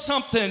you're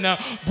something.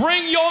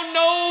 Bring your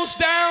nose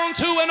down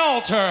to an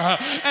altar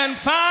and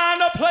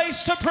find a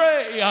place to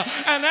pray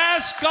and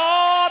ask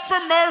God for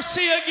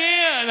mercy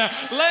again.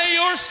 Lay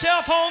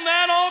yourself on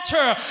that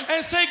altar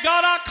and say,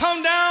 God, I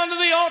come down to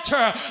the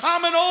altar.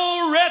 I'm an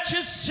old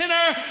wretched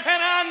sinner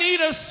and I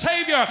need a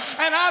Savior.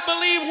 And I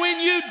believe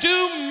when you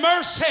do,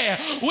 mercy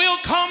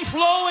will come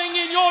flowing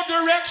in your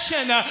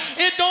direction.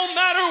 It don't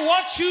matter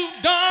what you've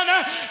done.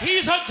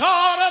 He's a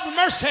God of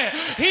mercy.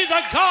 He's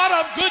a God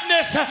of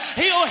goodness.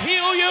 He'll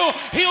heal you.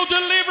 He'll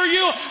deliver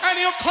you. And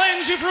he'll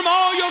cleanse you from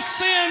all your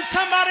sins.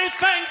 Somebody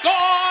thank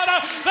God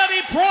that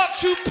he brought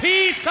you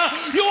peace.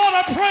 You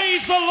ought to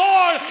praise the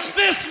Lord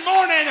this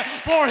morning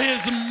for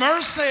his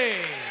mercy.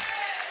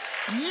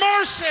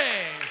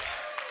 Mercy.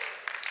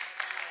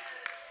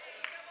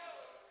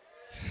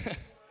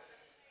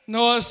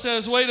 Noah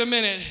says, wait a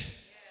minute.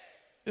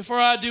 Before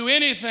I do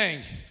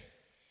anything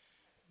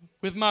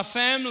with my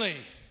family,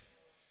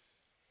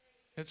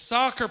 at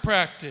soccer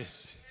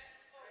practice,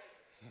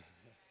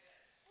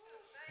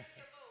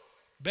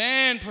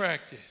 band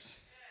practice,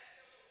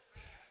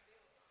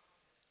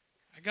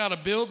 I got to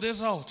build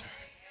this altar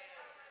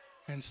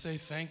and say,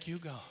 thank you,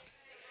 God.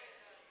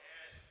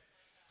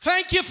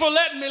 Thank you for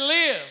letting me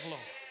live, Lord.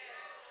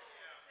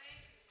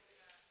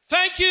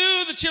 Thank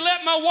you that you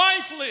let my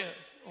wife live.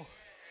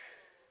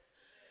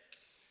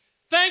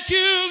 Thank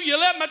you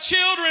let my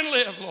children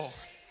live, Lord.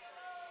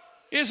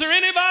 Is there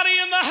anybody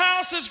in the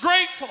house that's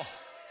grateful?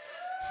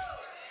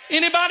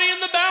 Anybody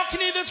in the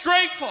balcony that's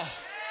grateful?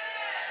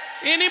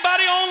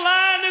 Anybody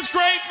online that's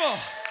grateful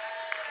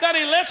that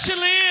he lets you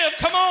live?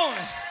 Come on.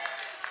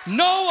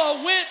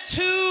 Noah went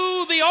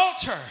to the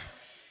altar.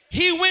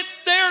 He went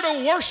there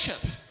to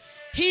worship.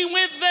 He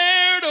went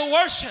there to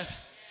worship.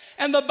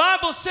 And the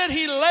Bible said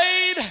he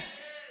laid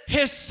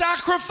his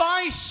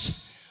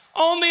sacrifice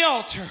on the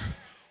altar.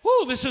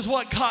 Woo, this is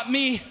what caught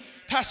me,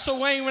 Pastor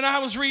Wayne, when I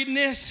was reading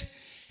this.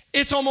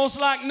 It's almost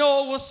like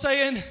Noah was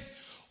saying,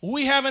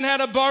 we haven't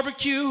had a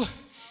barbecue.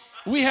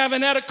 We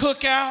haven't had a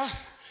cookout.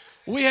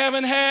 We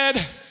haven't had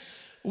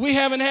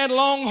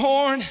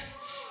Longhorn.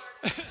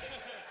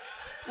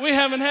 We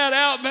haven't had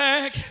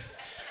Outback.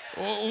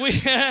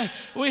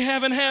 We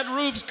haven't had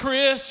Ruth's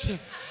Chris.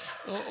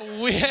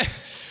 We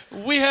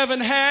haven't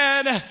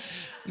had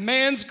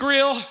Man's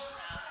Grill.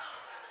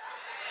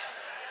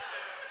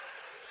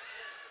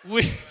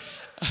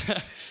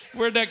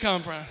 Where'd that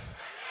come from?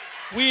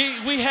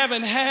 We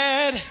haven't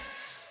had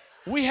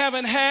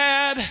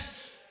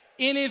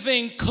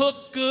anything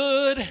cooked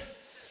good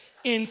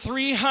in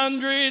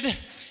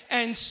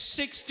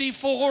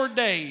 364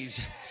 days.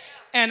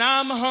 And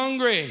I'm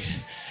hungry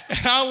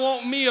and I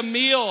want me a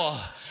meal,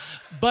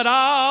 but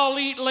I'll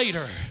eat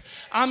later.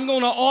 I'm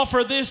going to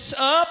offer this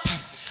up.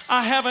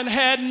 I haven't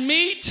had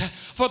meat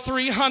for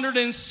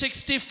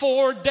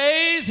 364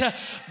 days,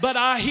 but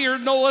I hear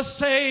Noah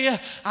say,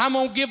 I'm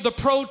going to give the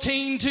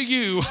protein to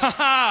you.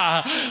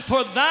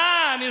 For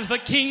thine is the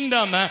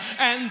kingdom,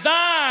 and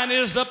thine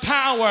is the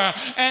power,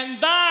 and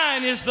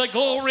thine is the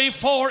glory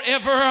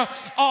forever.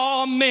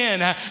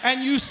 Amen.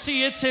 And you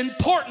see, it's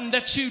important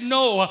that you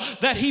know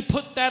that he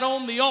put that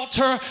on the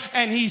altar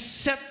and he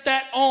set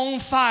that on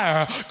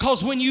fire.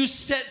 Because when you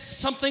set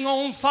something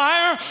on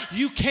fire,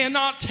 you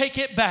cannot take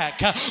it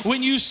back.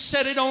 When you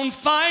set it on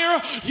fire,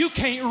 you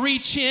can't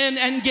reach in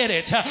and get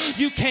it.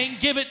 You can't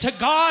give it to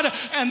God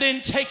and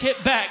then take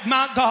it back.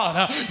 My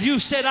God, you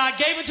said, I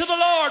gave it to the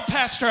Lord,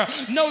 Pastor.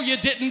 No, you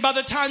didn't. By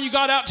the time you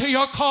got out to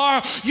your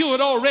car, you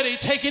had already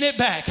taken it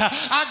back.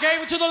 I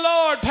gave it to the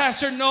Lord,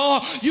 Pastor.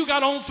 No, you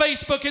got on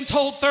Facebook and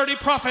told 30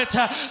 prophets,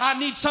 I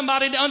need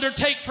somebody to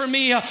undertake for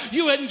me.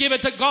 You didn't give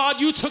it to God.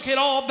 You took it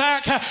all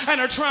back and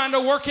are trying to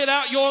work it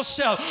out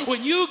yourself.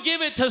 When you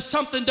give it to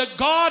something to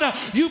God,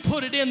 you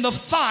put it in the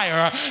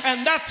fire.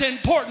 And that's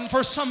important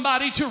for somebody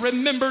somebody to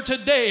remember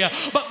today.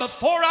 But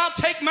before I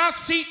take my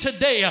seat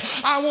today,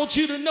 I want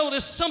you to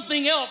notice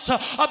something else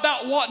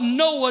about what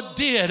Noah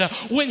did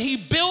when he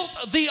built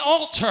the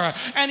altar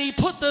and he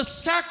put the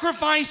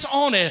sacrifice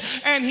on it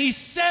and he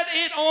set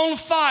it on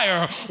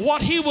fire.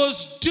 What he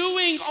was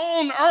doing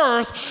on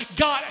earth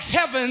got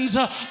heaven's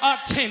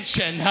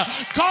attention.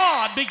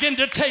 God began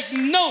to take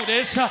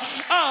notice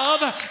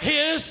of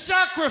his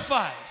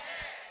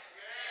sacrifice.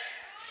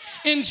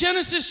 In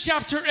Genesis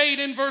chapter 8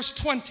 and verse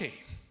 20,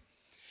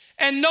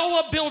 and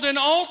Noah built an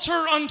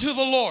altar unto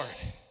the Lord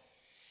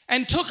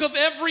and took of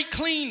every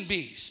clean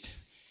beast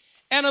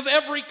and of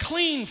every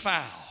clean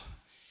fowl,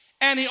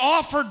 and he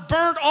offered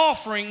burnt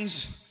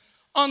offerings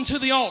unto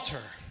the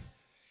altar.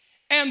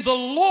 And the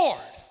Lord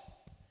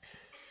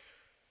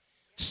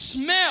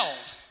smelled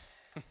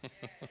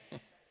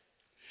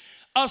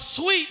a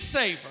sweet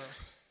savor.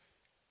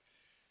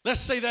 Let's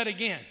say that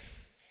again.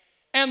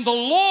 And the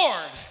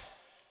Lord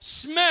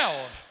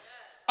smelled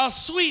a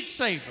sweet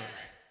savor.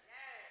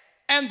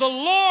 And the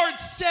Lord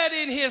said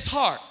in his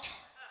heart,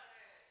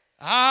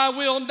 I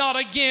will not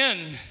again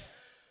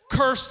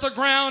curse the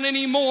ground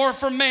anymore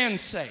for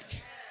man's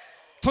sake.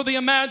 For the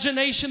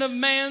imagination of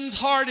man's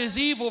heart is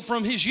evil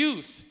from his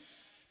youth.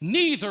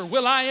 Neither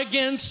will I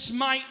again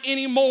smite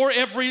any more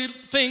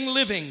everything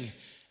living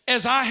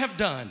as I have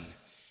done.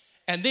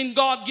 And then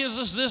God gives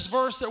us this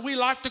verse that we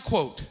like to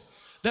quote,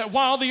 that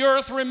while the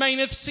earth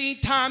remaineth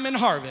seed time and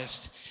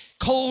harvest,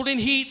 cold and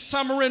heat,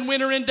 summer and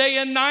winter, and day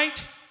and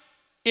night,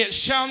 it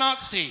shall not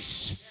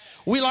cease.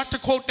 We like to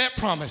quote that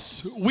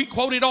promise. We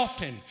quote it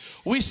often.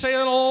 We say,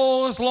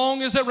 oh, as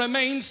long as there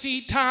remains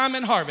seed time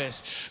and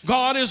harvest,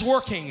 God is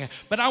working.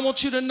 But I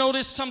want you to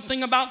notice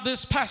something about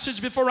this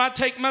passage before I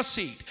take my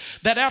seat.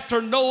 That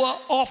after Noah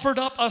offered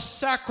up a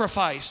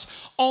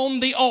sacrifice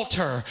on the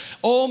altar,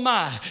 oh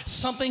my,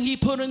 something he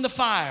put in the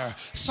fire,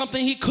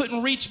 something he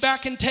couldn't reach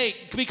back and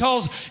take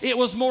because it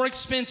was more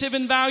expensive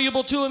and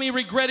valuable to him. He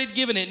regretted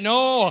giving it.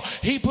 No,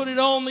 he put it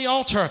on the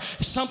altar,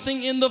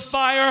 something in the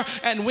fire,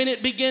 and when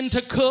it began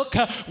to cook,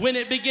 when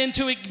it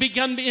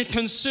began being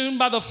consumed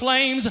by the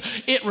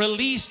flames, it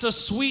released a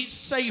sweet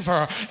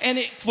savor, and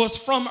it was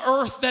from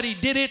earth that he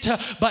did it,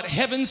 but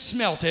heaven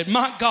smelt it.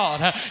 My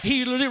God,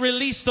 he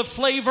released the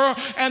flavor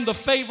and the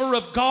favor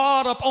of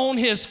God upon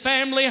his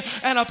family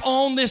and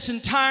upon this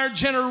entire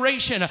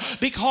generation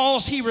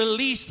because he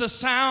released the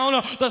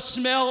sound, the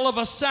smell of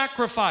a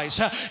sacrifice.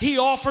 He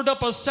offered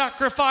up a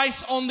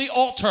sacrifice on the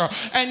altar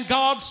and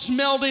God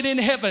smelled it in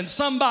heaven.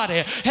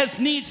 Somebody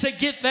needs to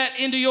get that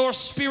into your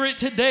spirit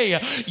today.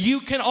 You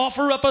can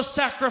offer up a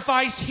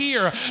sacrifice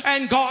here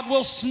and God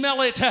will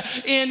smell it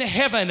in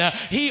heaven.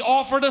 He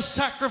offered a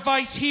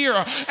sacrifice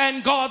here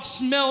and God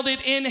smelled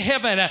it in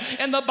heaven.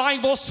 And the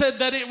Bible said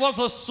that it was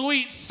a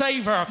sweet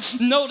savor.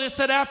 Notice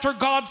that after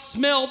God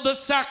smelled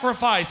the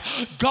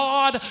sacrifice,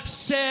 God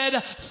said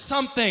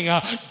something.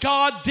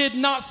 God did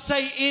not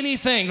say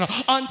anything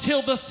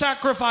until the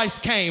sacrifice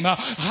came.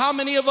 How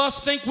many of us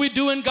think we're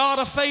doing God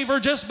a favor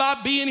just by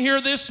being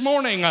here this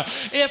morning?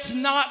 It's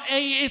not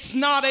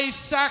a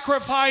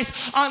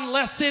sacrifice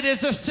unless it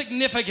is a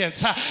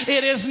significance.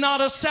 It is not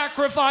a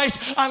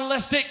sacrifice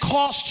unless it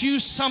costs you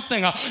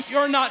something.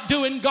 You're not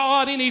doing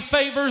God any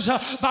favors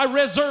by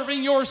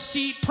reserving your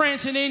seat,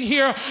 prancing in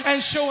here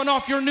and showing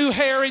off your new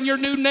hair and your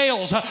new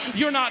nails.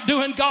 You're not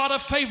doing God a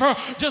favor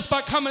just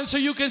by coming so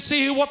you can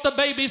see what the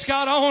baby's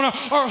got on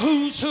or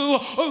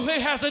who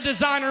has a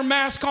designer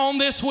mask on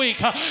this week.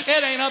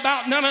 It ain't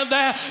about none of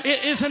that.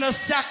 It isn't a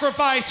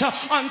sacrifice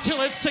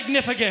until it's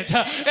significant,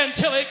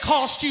 until it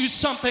costs you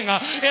something.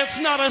 It's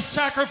not a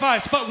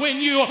sacrifice, but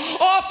when you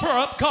offer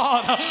up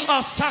God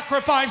a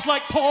sacrifice,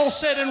 like Paul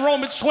said in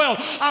Romans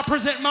 12, I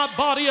present my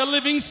body a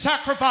living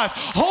sacrifice,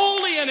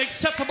 holy and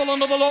acceptable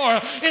unto the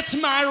Lord. It's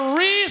my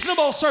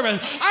reasonable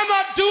service. I'm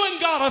not doing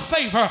God a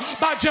favor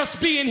by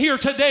just being here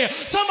today.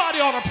 Somebody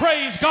ought to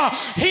praise God.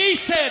 He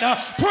said,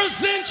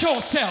 present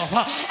yourself a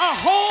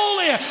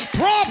holy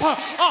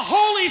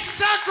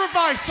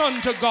sacrifice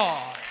unto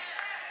God.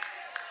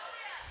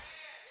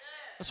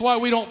 That's why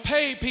we don't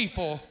pay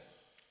people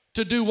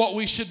to do what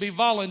we should be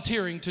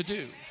volunteering to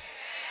do.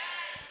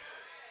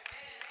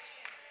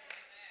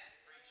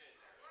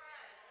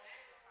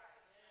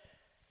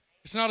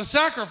 It's not a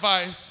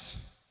sacrifice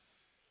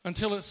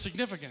until it's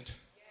significant.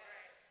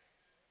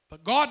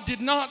 But God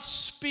did not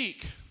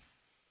speak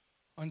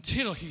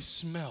until he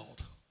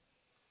smelled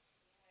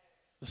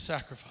the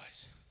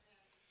sacrifice.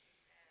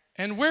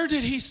 And where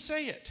did he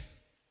say it?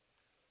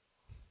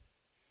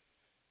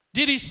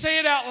 Did he say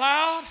it out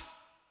loud?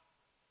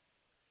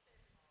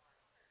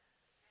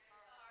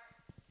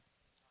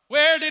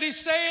 Where did he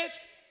say it?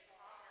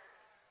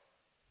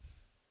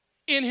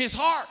 In his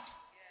heart.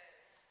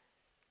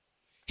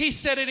 He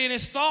said it in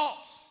his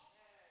thoughts.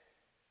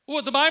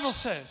 What the Bible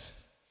says.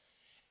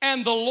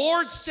 And the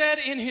Lord said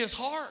in his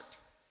heart.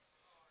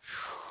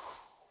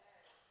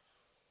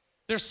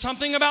 There's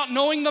something about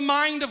knowing the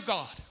mind of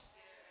God.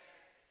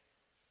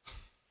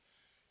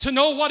 To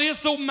know what is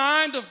the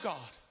mind of God.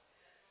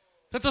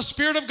 That the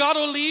Spirit of God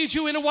will lead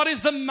you into what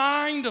is the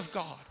mind of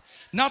God.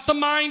 Not the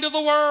mind of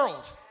the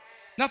world,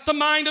 not the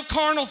mind of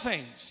carnal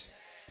things,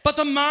 but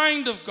the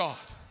mind of God.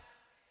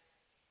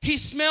 He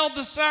smelled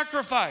the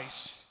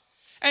sacrifice,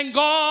 and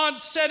God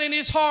said in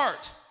his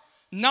heart,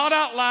 not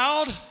out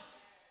loud,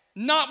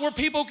 not where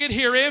people could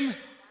hear him.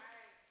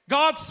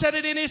 God said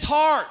it in his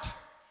heart.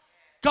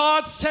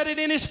 God said it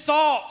in his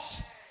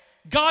thoughts.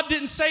 God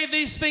didn't say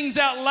these things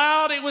out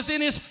loud. It was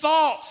in his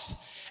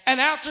thoughts.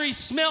 And after he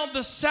smelled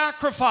the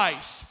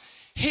sacrifice,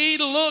 he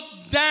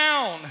looked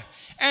down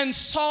and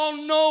saw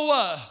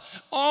Noah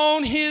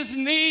on his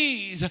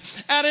knees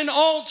at an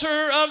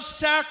altar of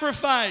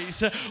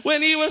sacrifice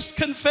when he was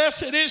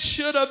confessing, it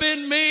should have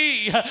been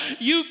me.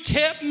 You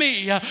kept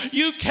me.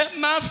 You kept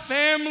my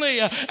family.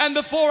 And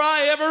before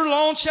I ever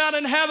launch out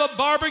and have a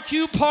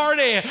barbecue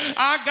party,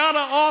 I got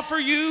to offer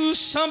you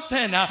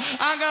something.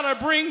 I got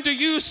to bring to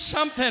you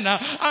something.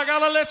 I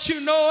got to let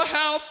you know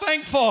how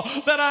thankful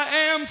that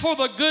I am for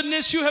the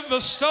goodness you have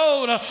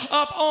bestowed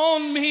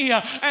upon me.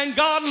 And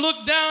God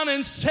looked down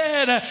and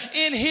said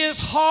in his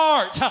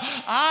heart,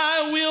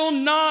 I will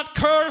not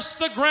curse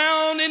the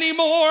ground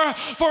anymore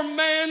for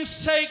man's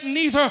sake,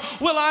 neither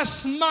will I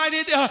smite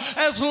it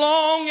as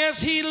long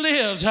as he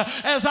lives,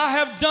 as I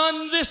have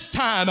done this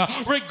time.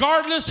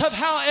 Regardless of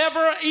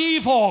however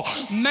evil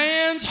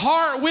man's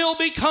heart will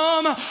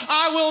become,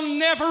 I will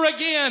never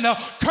again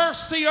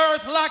curse the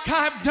earth like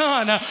I've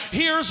done.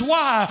 Here's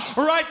why.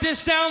 Write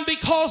this down.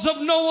 Because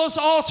of Noah's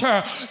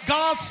altar,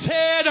 God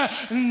said,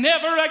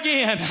 never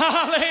again.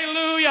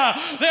 Hallelujah.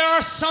 There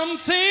are some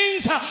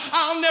things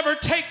I'll never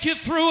take you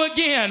through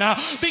again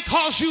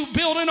because you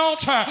build an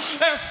altar.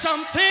 There's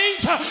some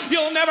things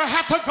you'll never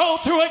have to go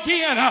through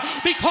again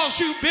because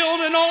you build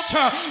an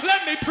altar.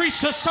 Let me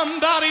preach to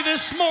somebody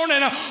this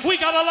morning. We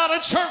got a lot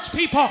of church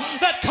people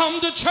that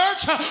come to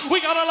church. We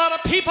got a lot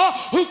of people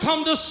who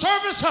come to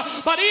service.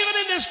 But even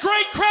in this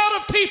great crowd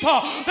of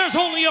people, there's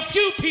only a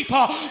few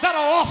people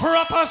that'll offer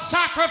up a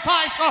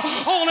sacrifice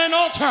on an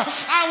altar.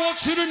 I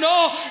want you to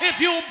know,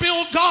 if you'll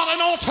build God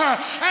an altar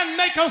and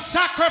make a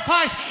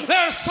sacrifice,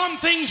 there's some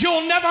things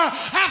you'll never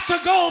have to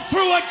go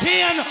through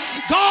again.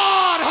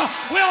 God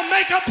will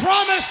make a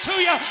promise to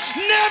you,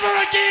 never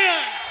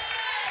again.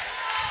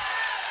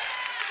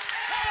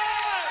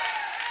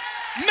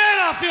 Man,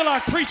 I feel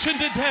like preaching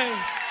today.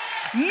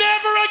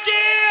 Never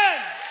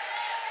again.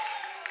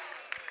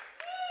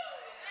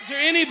 Is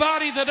there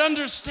anybody that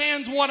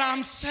understands what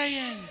I'm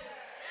saying?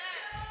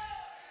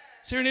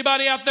 Is there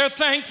anybody out there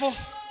thankful?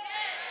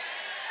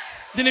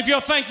 Then if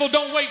you're thankful,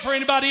 don't wait for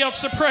anybody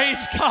else to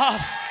praise God.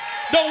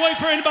 Don't wait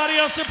for anybody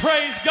else to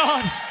praise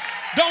God.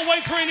 Don't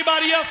wait for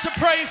anybody else to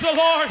praise the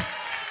Lord.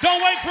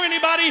 Don't wait for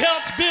anybody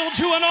else. Build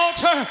you an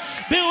altar.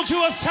 Build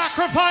you a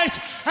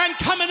sacrifice and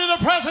come into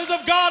the presence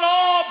of God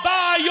all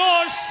by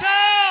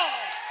yourself.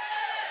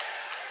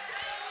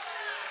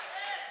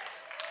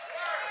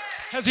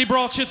 Has he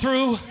brought you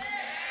through?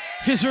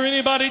 Is there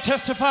anybody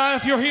testify?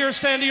 If you're here,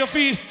 stand to your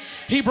feet.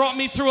 He brought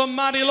me through a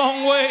mighty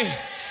long way.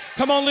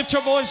 Come on, lift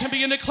your voice and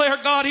begin to declare,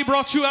 God, he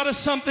brought you out of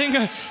something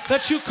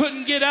that you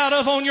couldn't get out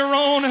of on your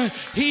own.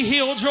 He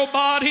healed your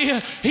body.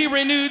 He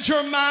renewed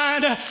your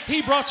mind.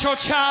 He brought your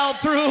child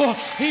through.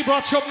 He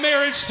brought your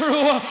marriage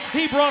through.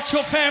 He brought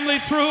your family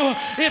through.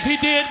 If he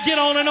did, get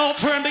on an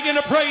altar and begin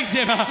to praise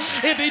him.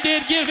 If he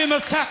did, give him a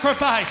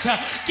sacrifice.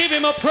 Give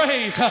him a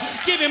praise.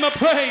 Give him a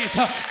praise.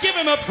 Give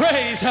him a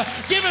praise.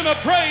 Give him a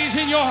praise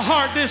in your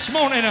heart this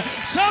morning.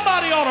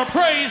 Somebody ought to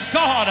praise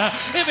God.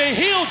 If he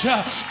healed you,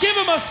 give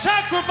him a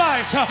sacrifice.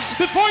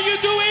 Before you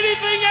do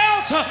anything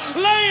else,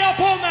 lay up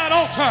on that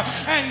altar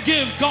and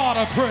give God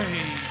a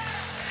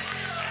praise.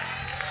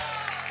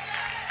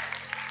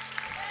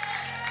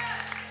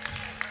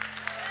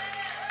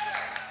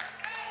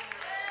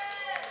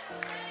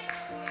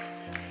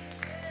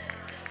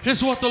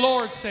 Here's what the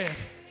Lord said.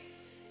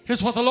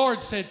 Here's what the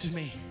Lord said to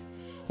me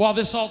while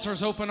this altar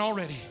is open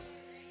already.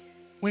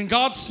 When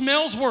God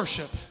smells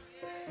worship,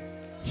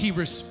 he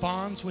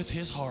responds with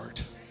his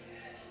heart.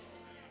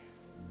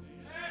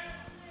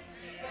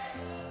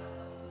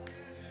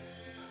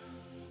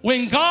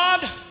 When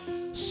God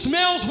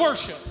smells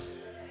worship,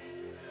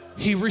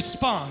 he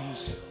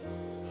responds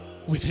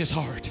with his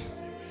heart.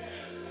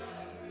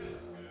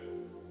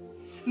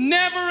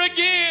 Never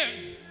again.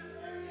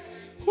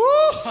 Woo.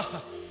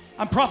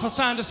 I'm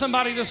prophesying to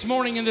somebody this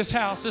morning in this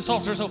house. This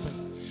altar is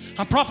open.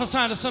 I'm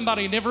prophesying to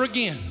somebody, never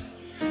again.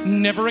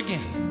 Never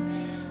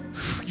again.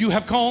 You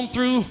have gone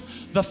through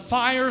the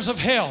fires of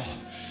hell.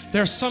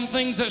 There's some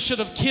things that should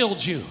have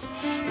killed you,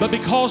 but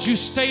because you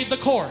stayed the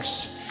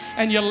course,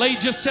 and you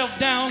laid yourself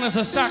down as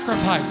a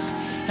sacrifice,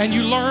 and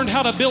you learned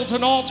how to build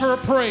an altar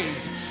of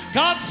praise,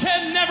 God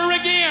said never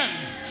again.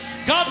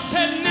 God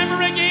said never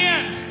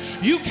again.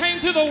 You came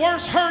through the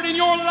worst hurt in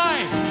your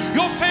life.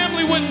 Your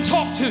family wouldn't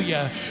talk to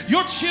you.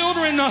 Your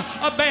children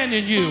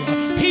abandoned you.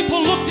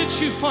 People looked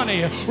at you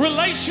funny.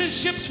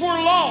 Relationships were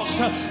lost.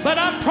 But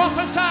I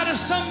prophesy to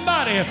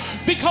somebody,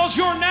 because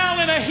you're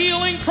now in a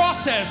healing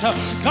process.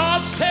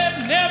 God said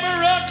never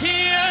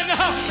again.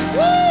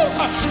 Woo!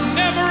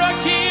 Never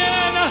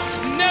again.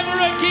 Never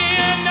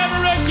again.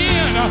 Never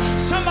again. morning.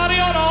 Somebody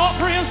ought to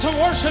offer him some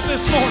worship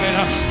this morning.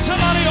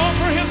 Somebody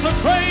offer him some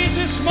praise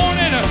this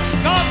morning.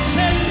 God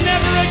said,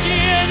 never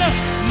again,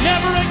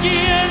 never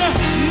again,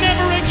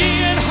 never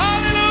again.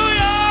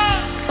 Hallelujah.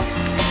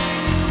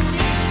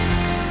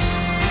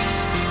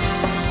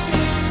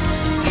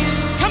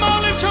 Come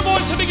on, lift your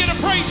voice and begin to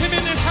praise him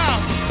in this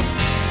house.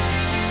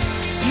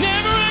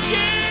 Never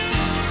again.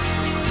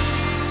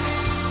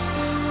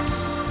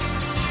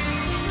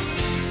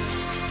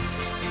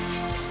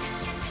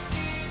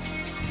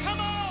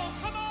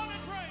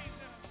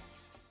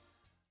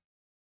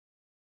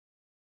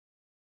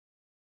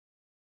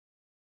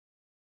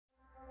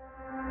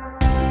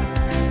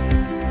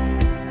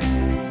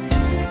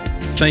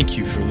 Thank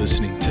you for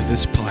listening to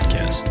this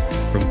podcast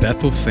from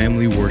Bethel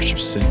Family Worship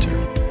Center.